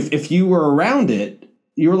it's like, if you were around it,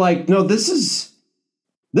 you were like, no, this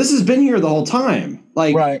has been here the whole time.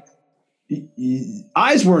 Like, right.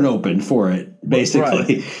 Eyes weren't open for it,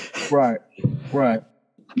 basically. Right.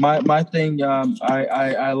 My thing,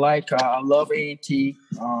 I love A&T.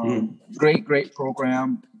 Great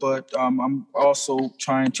program, but I'm also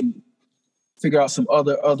trying to figure out some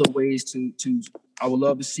other ways to. I would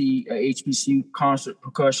love to see a HBCU concert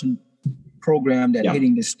percussion program that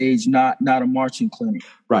hitting the stage, not a marching clinic.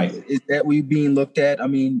 Right. Is that we being looked at? I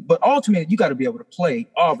mean, but ultimately you got to be able to play.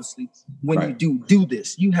 Obviously, when you do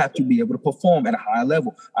this, you have to be able to perform at a high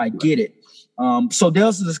level. I get it. So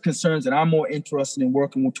those are the concerns that I'm more interested in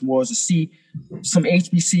working towards, to see some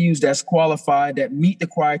HBCUs that's qualified, that meet the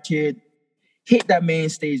criteria, hit that main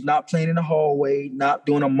stage, not playing in the hallway, not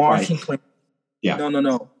doing a marching clinic. Yeah.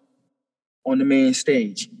 No. On the main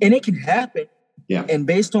stage. And it can happen. Yeah. And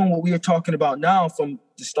based on what we are talking about now from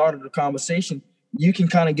the start of the conversation, you can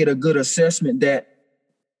kind of get a good assessment that,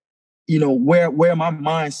 where my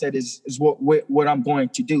mindset is what I'm going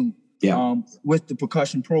to do with the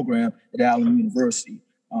percussion program at Allen University.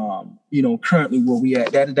 Currently where we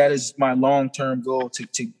at, that is my long-term goal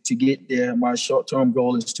to get there. My short-term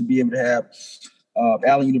goal is to be able to have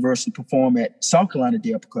Allen University perform at South Carolina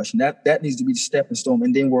Day of Percussion. That needs to be the stepping stone,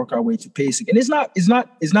 and then work our way to PASIC. And it's not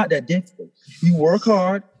that difficult. You work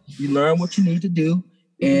hard, you learn what you need to do,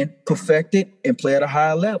 and perfect it and play at a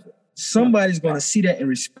higher level. Somebody's going to see that and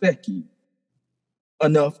respect you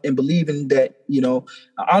enough and believe in that.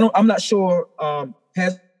 I'm not sure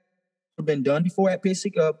has been done before at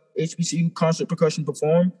PASIC, HBCU concert percussion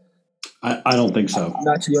perform. I don't think so.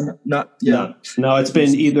 No, it's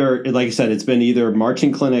been either, like I said, it's been either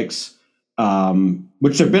marching clinics,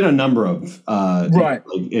 which there've been a number of. Right.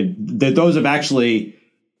 Those have actually,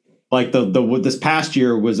 like this past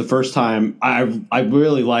year was the first time I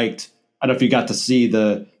really liked. I don't know if you got to see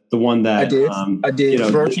the one that I did.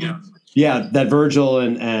 Virgil. Yeah, that Virgil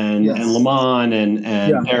and Lamont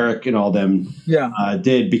and Eric and all them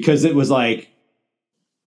did, because it was like,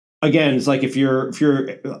 again, it's like if you're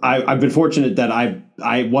I've been fortunate that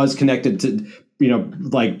I was connected to,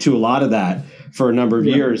 to a lot of that for a number of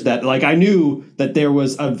years, that like I knew that there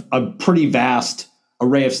was a pretty vast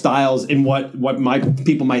array of styles in what my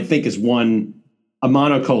people might think is a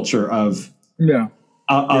monoculture of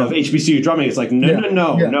HBCU drumming. It's like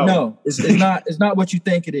no. It's not what you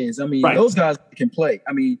think it is. I mean, those guys can play.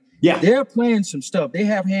 I mean, they're playing some stuff. They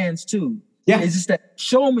have hands too. Yeah, it's just that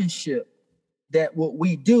showmanship. That what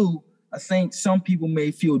we do, I think some people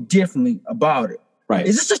may feel differently about it. Right.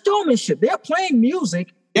 It's just a showmanship. They're playing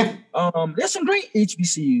music. Yeah. There's some great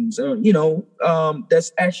HBCUs,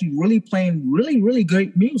 that's actually really playing really, really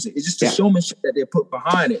great music. It's just the showmanship that they put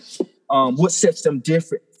behind it. What sets them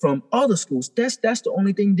different from other schools? That's the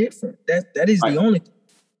only thing different. That is the only thing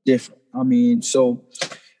different. I mean, so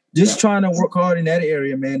just trying to work hard in that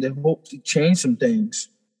area, man, to hope to change some things.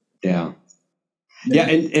 Yeah. Yeah,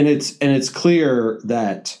 and it's clear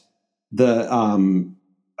that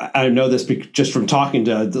I know this just from talking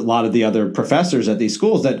to a lot of the other professors at these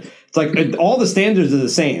schools, that it's like all the standards are the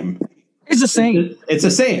same. It's the same. It's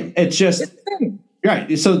the same. It's just the same.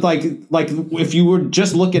 Right. So like if you would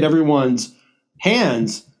just look at everyone's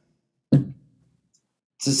hands,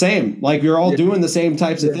 it's the same. Like you're all doing the same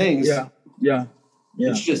types of things. Yeah.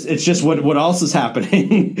 It's just what else is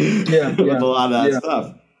happening with a lot of that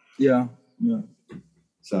stuff. Yeah.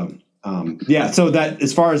 So, so that,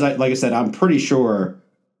 as far as like I said, I'm pretty sure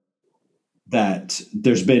that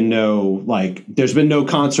there's been no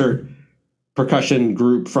concert percussion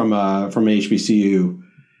group from HBCU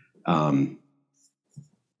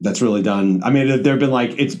that's really done. I mean, there've been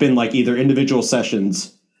it's been either individual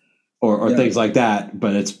sessions or things like that,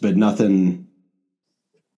 but it's been nothing.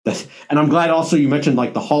 And I'm glad also you mentioned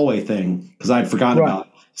the hallway thing, because I'd forgotten about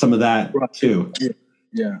some of that too.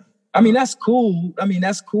 Yeah. I mean, that's cool.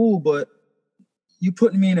 But you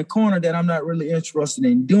putting me in a corner that I'm not really interested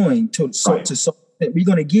in doing. So we're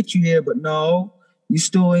going to get you here, but no, you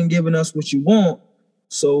still ain't giving us what you want.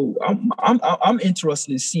 So I'm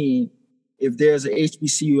interested in seeing if there's an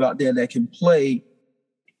HBCU out there that can play,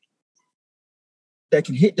 that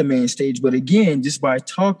can hit the main stage. But again, just by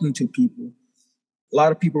talking to people, a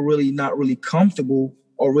lot of people really not really comfortable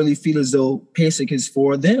or really feel as though PASIC is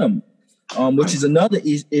for them, which is another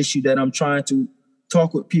issue that I'm trying to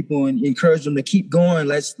talk with people and encourage them to keep going.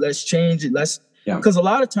 Let's change it. Because a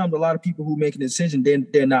lot of times, a lot of people who make a decision, they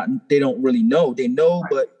don't really know. They know,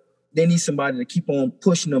 but they need somebody to keep on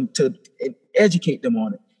pushing them to educate them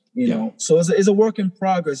on it. You know, so it's a work in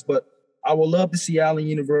progress, but I would love to see Allen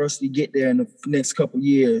University get there in the next couple of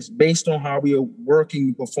years. Based on how we are working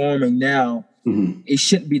and performing now, it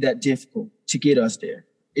shouldn't be that difficult to get us there.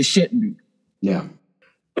 It shouldn't be. Yeah.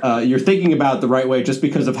 You're thinking about it the right way just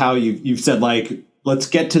because of how you've said, like, let's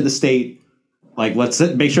get to the state. Like, let's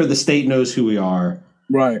make sure the state knows who we are.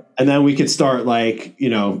 Right. And then we could start, like,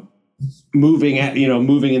 moving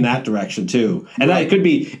in that direction too. And it could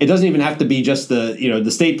be, it doesn't even have to be just the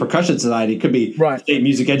state percussion society. It could be state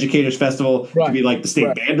music educators festival. It could be like the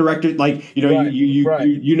state band director. Like, you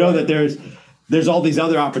know that there's all these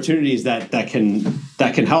other opportunities that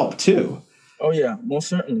can help too. Oh yeah, most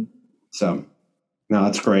certainly. So no,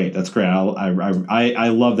 that's great. That's great. I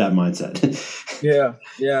love that mindset.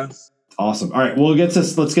 Yeah. Awesome. All right. Well,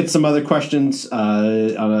 let's get some other questions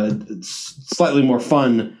on a slightly more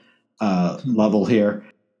fun level here.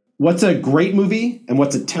 What's a great movie and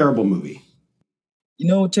what's a terrible movie?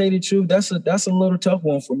 To tell you the truth, that's a little tough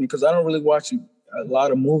one for me because I don't really watch a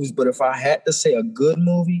lot of movies. But if I had to say a good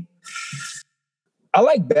movie, I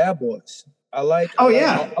like Bad Boys. I like all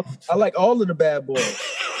of the Bad Boys.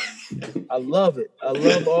 I love it. I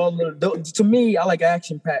love all of those. To me, I like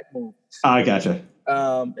action-packed movies. I gotcha.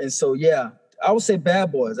 And so, I would say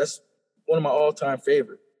Bad Boys. That's one of my all-time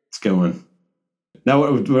favorites. It's a good one. Now,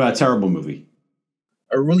 what about a terrible movie?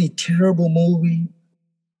 A really terrible movie?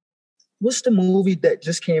 What's the movie that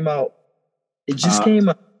just came out? It just came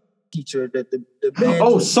out. Teacher that the band.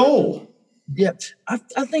 Oh, Soul. Yeah,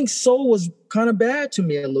 I think Soul was kind of bad to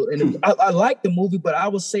me a little. And I like the movie, but I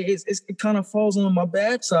would say it kind of falls on my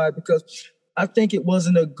bad side because I think it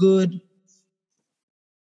wasn't a good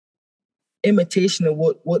imitation of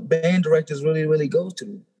what band directors really go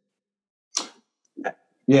through.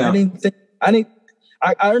 Yeah,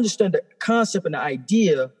 I understand the concept and the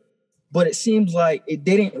idea, but it seems like they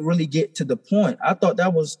didn't really get to the point. I thought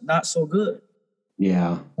that was not so good.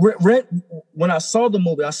 Yeah. When I saw the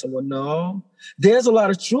movie, I said, well, no. There's a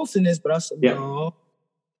lot of truth in this, but I said, no.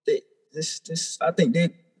 I think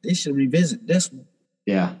they should revisit this one.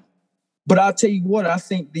 Yeah. But I'll tell you what, I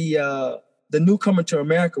think the Newcomer to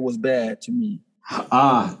America was bad to me.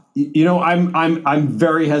 I'm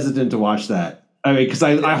very hesitant to watch that. I mean, because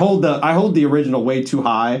I hold the original way too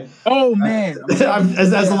high. Oh man,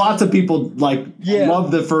 as lots of people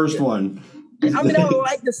love the first one. I mean, I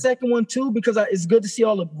like the second one too because it's good to see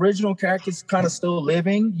all the original characters kind of still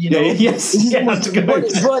living. You know, yes, that's good.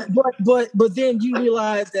 But then you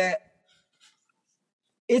realize that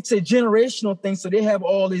it's a generational thing. So they have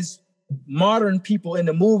all these modern people in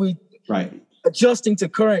the movie, right, adjusting to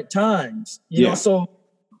current times. You know, so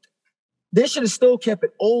they should have still kept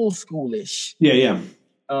it old schoolish. Yeah.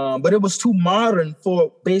 But it was too modern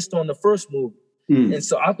based on the first movie. And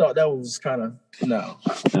so I thought that was kind of, no.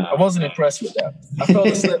 I wasn't impressed with that. I fell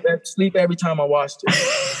asleep every time I watched it.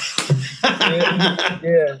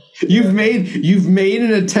 Yeah. You've made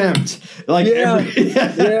an attempt. I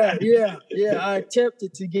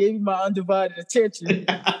attempted to give you my undivided attention.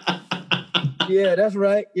 Yeah, that's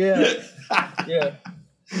right. Yeah.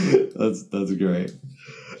 That's great.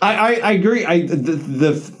 I agree.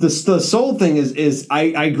 The Soul thing is I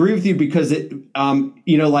agree with you because it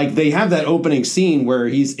they have that opening scene where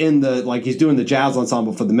he's in he's doing the jazz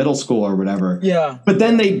ensemble for the middle school or whatever. Yeah. But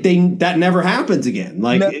then they that never happens again.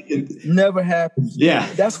 Never happens. Yeah.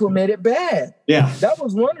 That's what made it bad. Yeah. That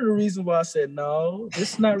was one of the reasons why I said no.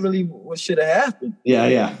 This is not really what should have happened.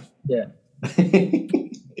 Yeah.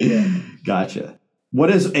 Gotcha. What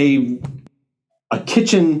is a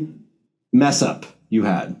kitchen mess up you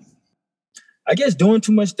had? I guess doing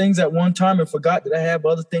too much things at one time and forgot that I have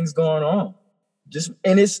other things going on.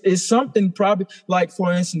 It's something probably like,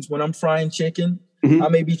 for instance, when I'm frying chicken, I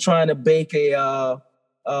may be trying to bake a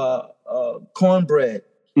cornbread,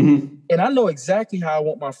 and I know exactly how I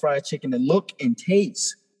want my fried chicken to look and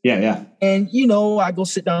taste. Yeah. And I go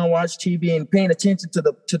sit down and watch TV and paying attention to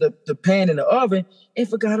the pan in the oven and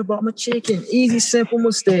forgot about my chicken. Easy, simple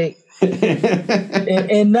mistake.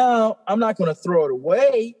 and now I'm not going to throw it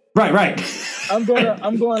away. Right. I'm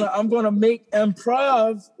gonna make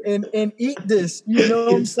improv and eat this. You know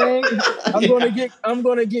what I'm saying? I'm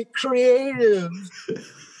gonna get creative.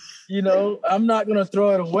 You know, I'm not gonna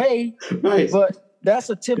throw it away. Right. But that's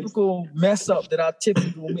a typical mess up that I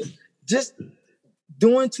typically make. Just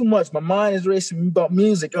doing too much. My mind is racing about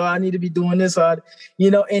music. Oh, I need to be doing this. And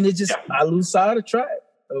it just I lose sight of track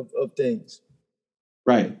of things.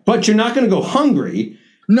 Right. But you're not gonna go hungry.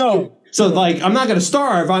 No. So like I'm not gonna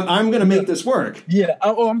starve. I'm gonna make this work. Yeah.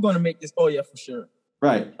 I'm gonna make this. Oh yeah, for sure.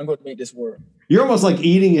 Right. I'm gonna make this work. You're almost like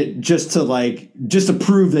eating it just to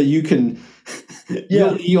prove that you can.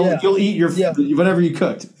 You'll eat your whatever you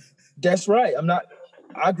cooked. That's right.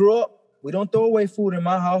 I grew up. We don't throw away food in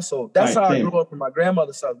my household. That's how I grew up in my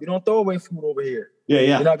grandmother's house. We don't throw away food over here. Yeah.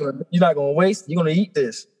 You're not gonna waste. You're gonna eat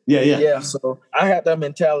this. Yeah. So I have that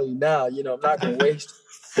mentality now. I'm not gonna waste.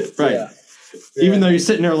 Right. Yeah. Even though you're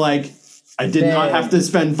sitting there like, I did not have to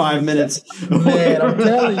spend 5 minutes. Man, I'm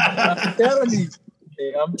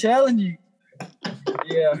telling you.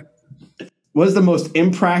 Yeah. What is the most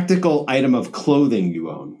impractical item of clothing you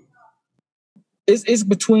own? It's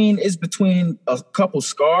between a couple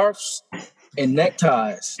scarves and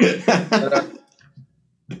neckties. And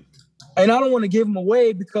I don't want to give them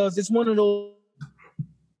away because it's one of those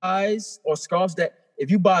ties or scarves that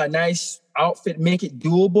if you buy a nice outfit, make it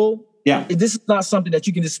doable. Yeah. This is not something that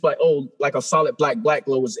you can just like a solid black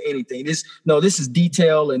glow is anything. This is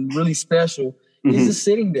detail and really special. Mm-hmm. It's just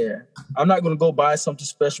sitting there. I'm not going to go buy something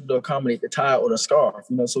special to accommodate the tie or the scarf,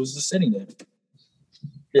 so it's just sitting there.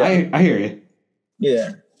 Yeah. I hear you.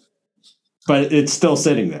 Yeah. But it's still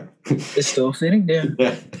sitting there. It's still sitting there.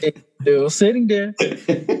 Yeah. It's still sitting there.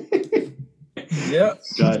 Yeah.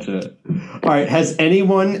 Gotcha. All right. Has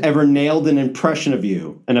anyone ever nailed an impression of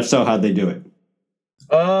you? And if so, how'd they do it?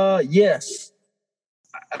 Yes.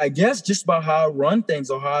 I guess just about how I run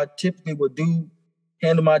things or how I typically would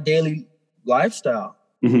handle my daily lifestyle.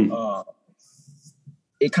 Mm-hmm.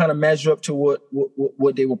 It kind of measure up to what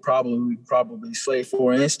they would probably say.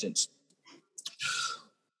 For instance,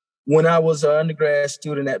 when I was an undergrad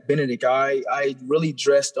student at Benedict, I really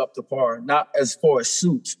dressed up to par, not as far as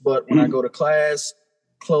suits, but when I go to class,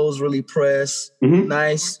 clothes really pressed,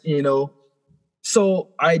 nice, So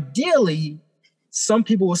ideally, some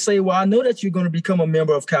people will say, well, I know that you're going to become a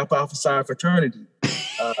member of Kappa Alpha Psi fraternity.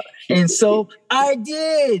 And so I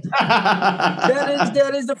did.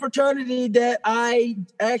 That is the fraternity that I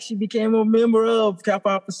actually became a member of, Kappa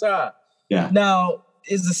Alpha Psi. Yeah. Now,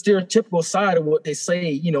 it's the stereotypical side of what they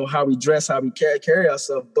say, how we dress, how we carry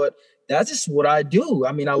ourselves. But that's just what I do.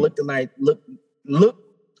 I mean, I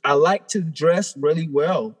I like to dress really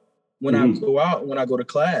well when I go out, when I go to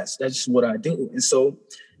class. That's just what I do. And so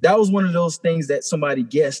that was one of those things that somebody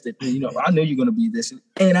guessed that, I know you're going to be this.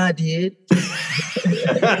 And I did.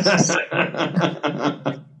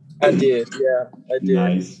 I did. Yeah, I did.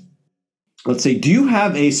 Nice. Let's see. Do you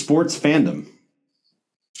have a sports fandom?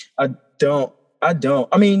 I don't.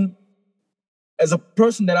 I mean, as a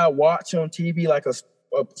person that I watch on TV, like a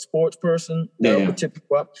sports person,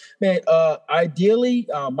 typical, man. Ideally,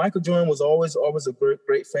 Michael Jordan was always a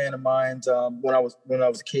great fan of mine when I was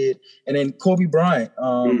a kid, and then Kobe Bryant.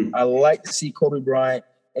 I like to see Kobe Bryant,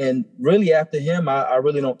 and really after him, I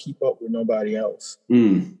really don't keep up with nobody else.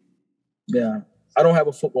 Yeah, I don't have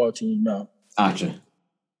a football team. No. Gotcha.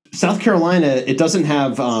 South Carolina, it doesn't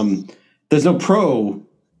have. There's no pro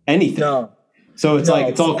anything. No. So it's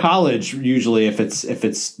it's all college usually if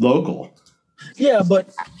it's local. Yeah,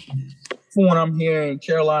 but from what I'm hearing,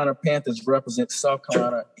 Carolina Panthers represent South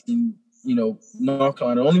Carolina in North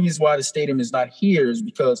Carolina. The only reason why the stadium is not here is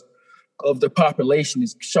because of the population.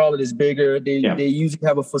 Charlotte is bigger. They usually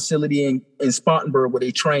have a facility in Spartanburg where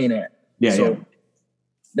they train at. Yeah. So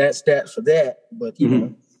that's that for that. But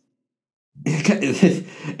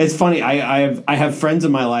it's funny. I have friends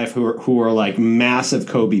in my life who are like massive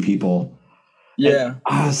Kobe people. Yeah.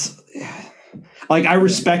 I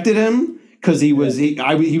respected him because he was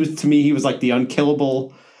to me he was like the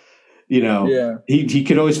unkillable. He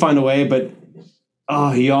could always find a way, but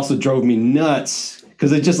he also drove me nuts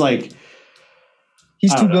because it's just like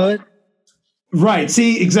he's too good. Right.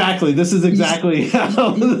 See, exactly. This is exactly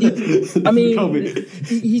how I mean, Kobe.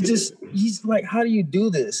 He's like, how do you do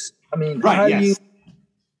this? I mean, right, how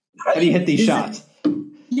do you hit these shots?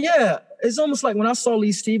 Yeah. It's almost like when I saw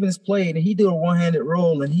Lee Stevens play and he did a one-handed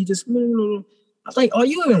roll and he just, I was like, are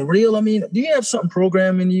you even real? I mean, do you have something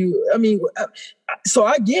programmed in you? I mean, so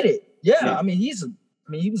I get it. Yeah. I mean, he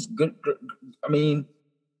was good. I mean,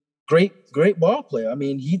 great ball player. I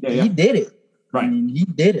mean, he did it. Right. I mean, he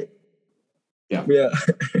did it. Yeah. Yeah.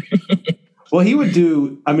 Well, he would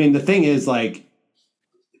do, I mean, the thing is like,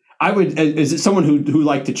 I would, as someone who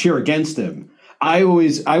liked to cheer against him, I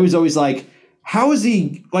was always like, how is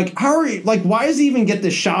he like? Why does he even get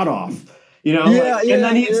this shot off? You know, and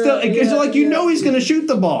then he's still he's going to shoot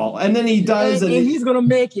the ball, and then he does, and he's going to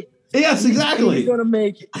make it. Yes, exactly. He's going to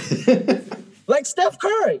make it. Like Steph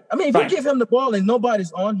Curry. I mean, if you give him the ball and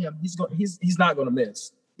nobody's on him, he's not going to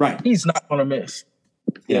miss. Right. He's not going to miss.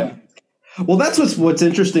 Yeah. Well, that's what's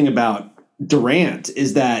interesting about Durant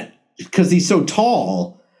is that because he's so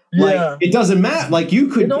tall, like it doesn't matter. Like you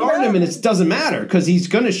could guard him and it doesn't matter because he's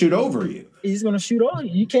going to shoot over you. He's going to shoot over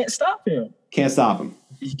you. You can't stop him. Can't stop him.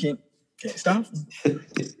 You can't stop him.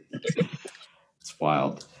 It's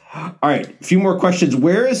wild. All right. A few more questions.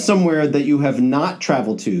 Where is somewhere that you have not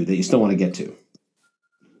traveled to that you still want to get to?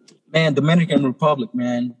 Man, Dominican Republic,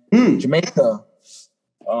 man. Jamaica,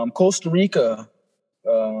 Costa Rica,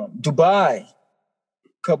 Dubai,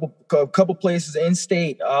 couple places in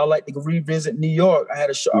state. I like to revisit New York.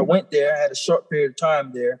 I went there. I had a short period of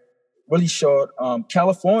time there, really short.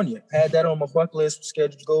 California, had that on my bucket list,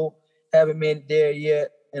 scheduled to go. Haven't made it there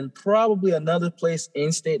yet. And probably another place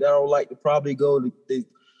in state that I would like to probably go to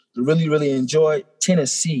really, really enjoy,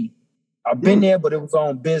 Tennessee. I've been there, but it was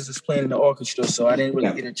on business playing in the orchestra, so I didn't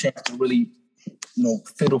really get a chance to really,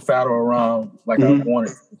 fiddle-faddle around like I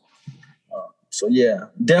wanted. So yeah,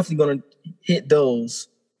 definitely gonna hit those.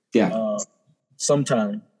 Yeah.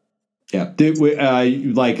 Sometime. Yeah. Did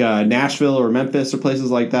like Nashville or Memphis or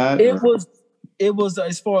places like that? It was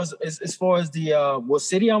as far as the what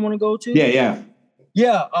city I want to go to. Yeah.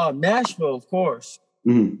 Nashville, of course.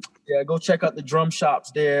 Mm-hmm. Yeah, go check out the drum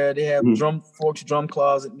shops there. They have drum forks, drum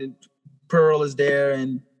closet. And Pearl is there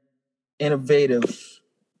and Innovative.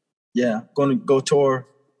 Yeah, going to go tour.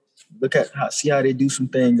 See how they do some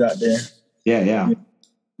things out there. Yeah.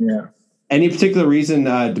 Any particular reason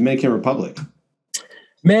Dominican Republic?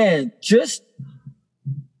 Man, just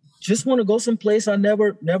want to go someplace I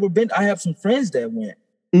never been. I have some friends that went,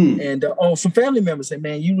 and some family members say,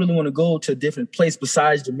 "Man, you really want to go to a different place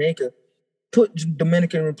besides Jamaica? Put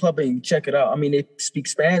Dominican Republic and check it out." I mean, they speak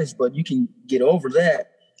Spanish, but you can get over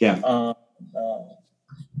that. Yeah.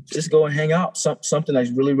 Just go and hang out. Something that's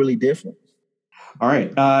really, really different. All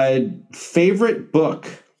right. Favorite book.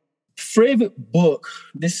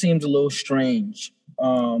 This seems a little strange,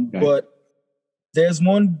 but there's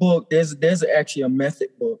one book. There's actually a method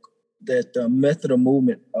book that Method of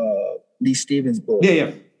Movement, Lee Stevens book.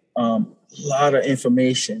 Yeah. A lot of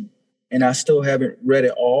information, and I still haven't read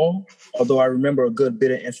it all. Although I remember a good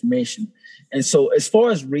bit of information. And so, as far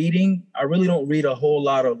as reading, I really don't read a whole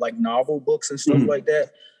lot of like novel books and stuff like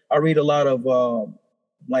that. I read a lot of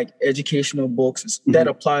like educational books that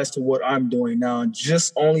applies to what I'm doing now,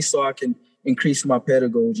 just only so I can increase my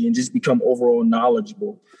pedagogy and just become overall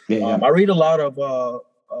knowledgeable. I read a lot of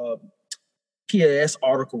PAS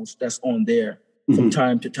articles that's on there from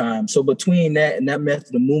time to time. So between that and that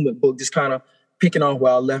Method of Movement book, just kind of picking off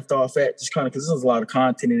where I left off at, just kind of because there's a lot of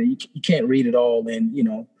content in it. You can't read it all, and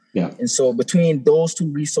And so between those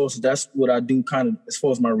two resources, that's what I do kind of as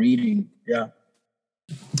far as my reading. Yeah.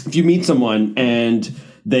 If you meet someone and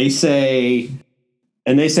they say,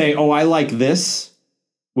 "Oh, I like this,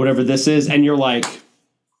 whatever this is," and you're like,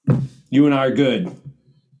 "You and I are good."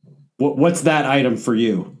 What's that item for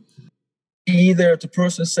you? Either the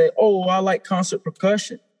person say, "Oh, I like concert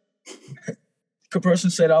percussion." The person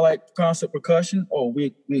said, "I like concert percussion." Oh,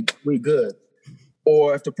 we good.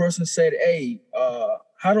 Or if the person said, "Hey,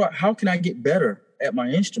 how can I get better at my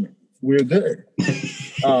instrument?" We're good.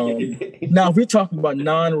 Now, if we're talking about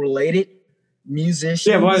non-related musicians.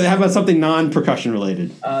 Yeah, well, how about something non-percussion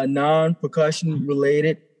related? Non-percussion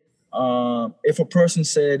related. If a person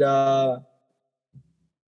said,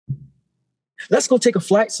 "Let's go take a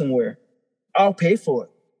flight somewhere," I'll pay for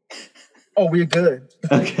it. Oh, we're good.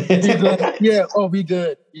 Okay. We're good. Yeah. Oh, we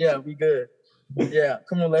good. Yeah, we good. Yeah.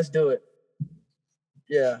 Come on, let's do it.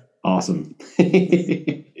 Yeah. Awesome.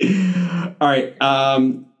 All right.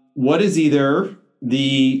 What is either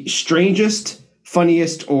the strangest,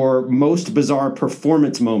 funniest, or most bizarre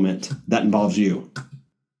performance moment that involves you?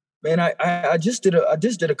 Man, I just did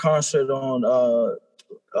a concert on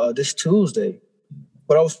this Tuesday,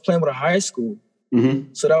 but I was playing with a high school.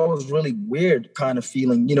 So that was really weird kind of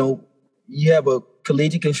feeling. You have a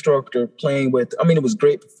collegiate instructor playing with, it was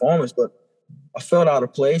great performance, but I felt out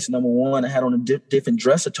of place. Number one, I had on a different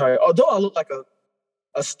dress attire, although I look like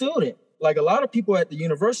a student. Like a lot of people at the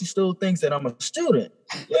university still thinks that I'm a student,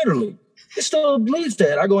 literally. It still believes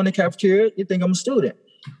that. I go in the cafeteria, you think I'm a student.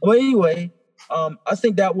 Well, anyway, I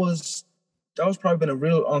think that was probably been a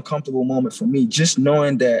real uncomfortable moment for me, just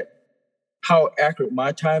knowing that how accurate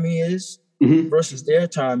my timing is versus their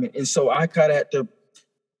timing. And so I kind of had to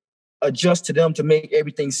adjust to them to make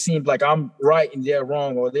everything seem like I'm right and they're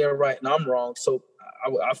wrong, or they're right and I'm wrong. So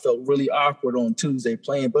I felt really awkward on Tuesday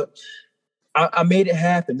playing, but I made it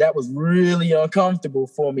happen. That was really uncomfortable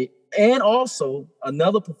for me. And also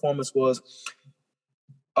another performance was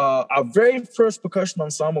our very first percussion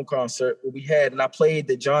ensemble concert we had, and I played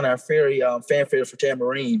the John R. Ferry fanfare for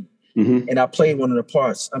tambourine, and I played one of the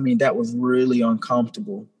parts. I mean, that was really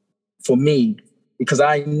uncomfortable for me because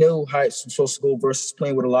I knew how it's supposed to go versus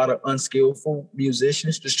playing with a lot of unskillful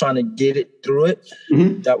musicians, just trying to get it through it.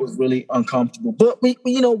 That was really uncomfortable. But we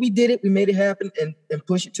did it. We made it happen and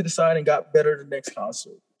pushed it to the side and got better the next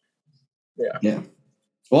concert. Yeah.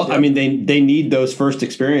 Well, yeah. I mean, they need those first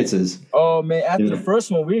experiences. Oh man, after the first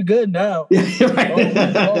one, we're good now. Right.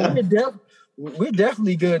 We're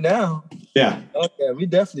definitely good now. Yeah. Okay, we're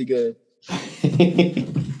definitely good.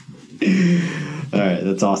 All right,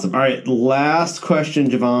 that's awesome. All right, last question,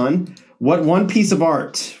 Javon. What one piece of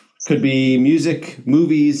art, could be music,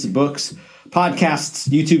 movies, books, podcasts,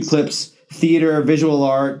 YouTube clips, theater, visual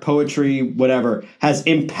art, poetry, whatever, has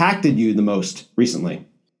impacted you the most recently?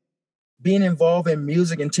 Being involved in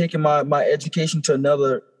music and taking my education to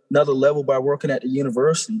another level by working at the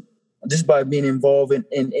university, just by being involved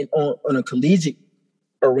on a collegiate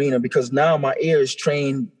arena, because now my ear is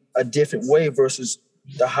trained a different way versus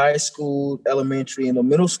the high school, elementary, and the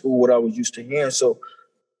middle school, what I was used to hearing. So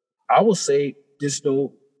I would say just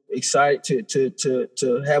excited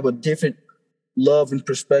to have a different love and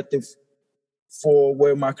perspective for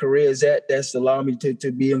where my career is at. That's allowed me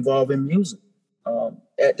to be involved in music.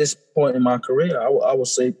 At this point in my career, I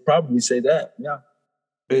would probably say that. Yeah.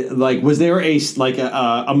 Like, was there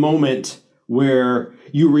a moment where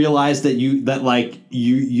you realized that you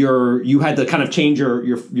had to kind of change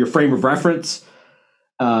your frame of reference,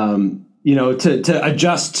 to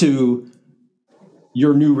adjust to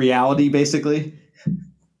your new reality, basically?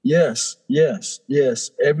 Yes.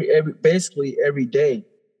 Basically every day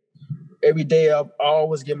I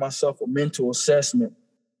always give myself a mental assessment.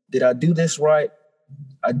 Did I do this right?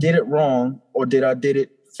 I did it wrong, or did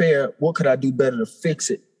it fair? What could I do better to fix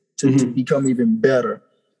it to become even better?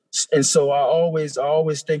 And so I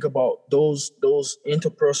always think about those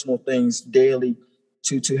interpersonal things daily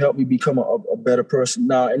to help me become a better person.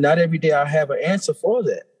 Now, and not every day I have an answer for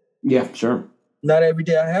that. Yeah, sure. Not every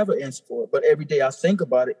day I have an answer for it, but every day I think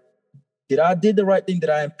about it. Did I did the right thing?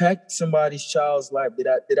 Did I impact somebody's child's life?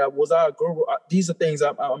 Was I a girl? These are things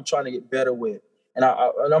I'm trying to get better with. And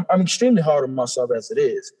I'm extremely hard on myself as it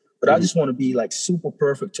is, but I just want to be like super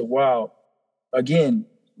perfect to wow. Again,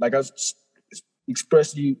 like I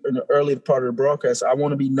expressed to you in the earlier part of the broadcast, I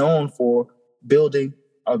want to be known for building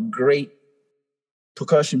a great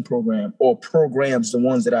percussion program or programs, the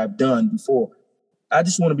ones that I've done before. I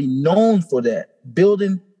just want to be known for that.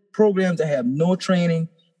 Building programs that have no training,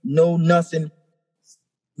 no nothing.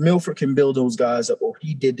 Milford can build those guys up, or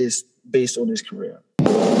he did this based on his career.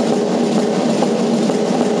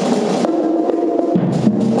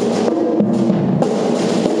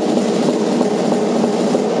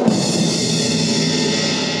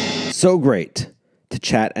 So great to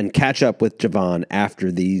chat and catch up with Javon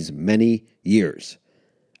after these many years.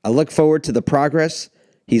 I look forward to the progress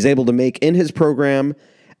he's able to make in his program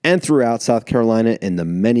and throughout South Carolina in the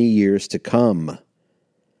many years to come.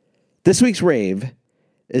 This week's rave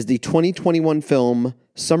is the 2021 film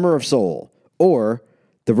Summer of Soul, or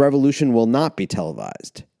The Revolution Will Not Be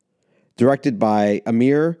Televised, directed by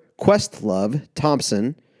Amir Questlove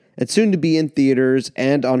Thompson, and soon to be in theaters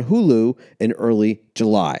and on Hulu in early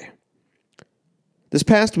July. This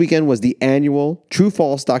past weekend was the annual True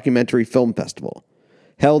False Documentary Film Festival,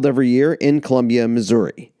 held every year in Columbia,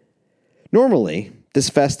 Missouri. Normally, this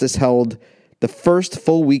fest is held the first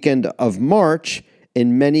full weekend of March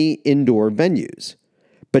in many indoor venues,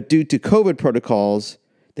 but due to COVID protocols,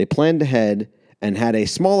 they planned ahead and had a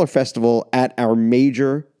smaller festival at our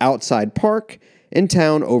major outside park in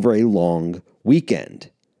town over a long weekend.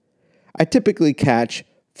 I typically catch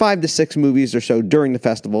 5 to 6 movies or so during the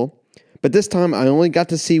festival, but this time I only got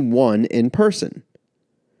to see one in person.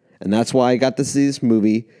 And that's why I got to see this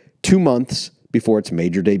movie 2 months before its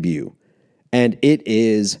major debut. And it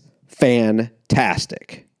is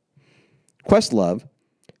fantastic. Questlove,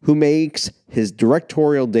 who makes his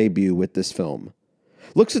directorial debut with this film,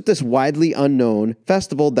 looks at this widely unknown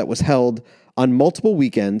festival that was held on multiple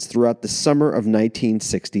weekends throughout the summer of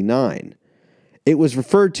 1969. It was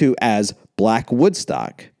referred to as Black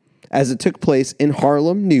Woodstock, as it took place in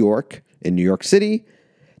Harlem, New York, in New York City,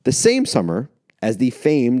 the same summer as the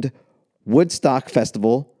famed Woodstock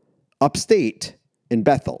Festival upstate in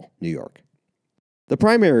Bethel, New York. The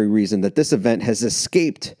primary reason that this event has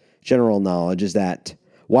escaped general knowledge is that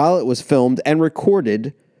while it was filmed and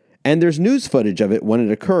recorded, and there's news footage of it when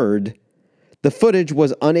it occurred, the footage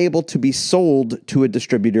was unable to be sold to a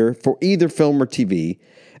distributor for either film or TV,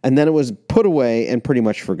 and then it was put away and pretty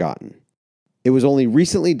much forgotten. It was only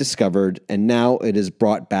recently discovered, and now it is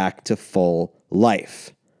brought back to full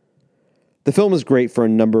life. The film is great for a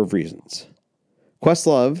number of reasons.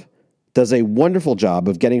 Questlove does a wonderful job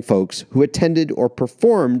of getting folks who attended or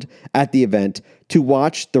performed at the event to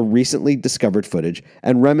watch the recently discovered footage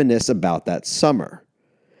and reminisce about that summer.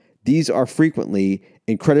 These are frequently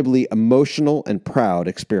incredibly emotional and proud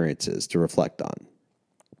experiences to reflect on.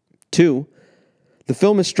 2, the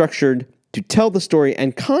film is structured to tell the story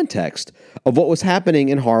and context of what was happening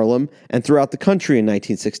in Harlem and throughout the country in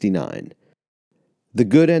 1969. The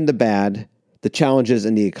good and the bad, the challenges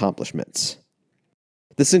and the accomplishments.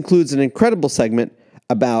 This includes an incredible segment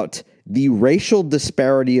about the racial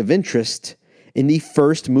disparity of interest in the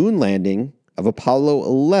first moon landing of Apollo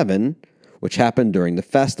 11, which happened during the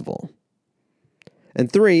festival.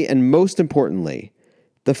 And 3, and most importantly,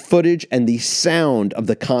 the footage and the sound of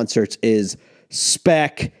the concerts is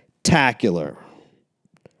spectacular.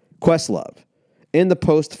 Questlove, in the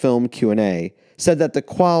post-film Q&A, said that the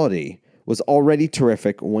quality was already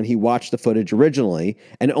terrific when he watched the footage originally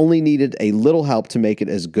and only needed a little help to make it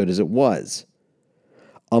as good as it was.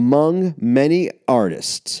 Among many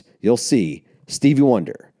artists, you'll see Stevie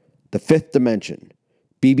Wonder, The Fifth Dimension,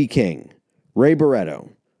 B.B. King, Ray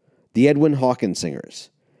Barretto, the Edwin Hawkins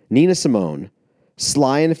Singers, Nina Simone,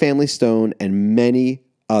 Sly and the Family Stone, and many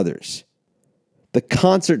others. The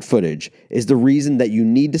concert footage is the reason that you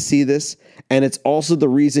need to see this, and it's also the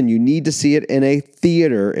reason you need to see it in a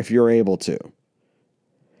theater if you're able to.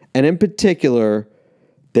 And in particular,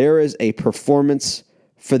 there is a performance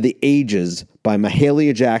for the ages by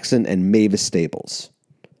Mahalia Jackson and Mavis Staples.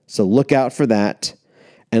 So look out for that,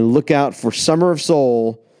 and look out for Summer of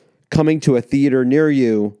Soul coming to a theater near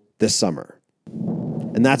you this summer.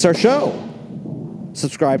 And that's our show.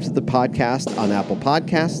 Subscribe to the podcast on Apple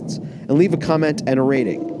Podcasts and leave a comment and a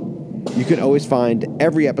rating. You can always find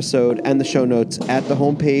every episode and the show notes at the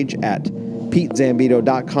homepage at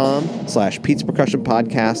petezambito.com/Pete's Percussion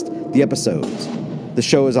Podcast, the episodes. The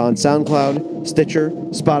show is on SoundCloud, Stitcher,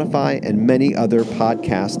 Spotify, and many other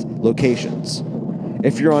podcast locations.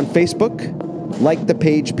 If you're on Facebook, like the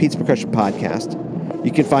page Pete's Percussion Podcast.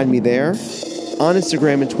 You can find me there, on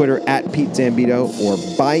Instagram and Twitter at Pete Zambito, or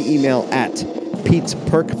by email at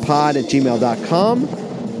petesperkpod@gmail.com,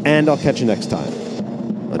 and I'll catch you next time.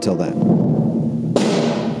 Until then.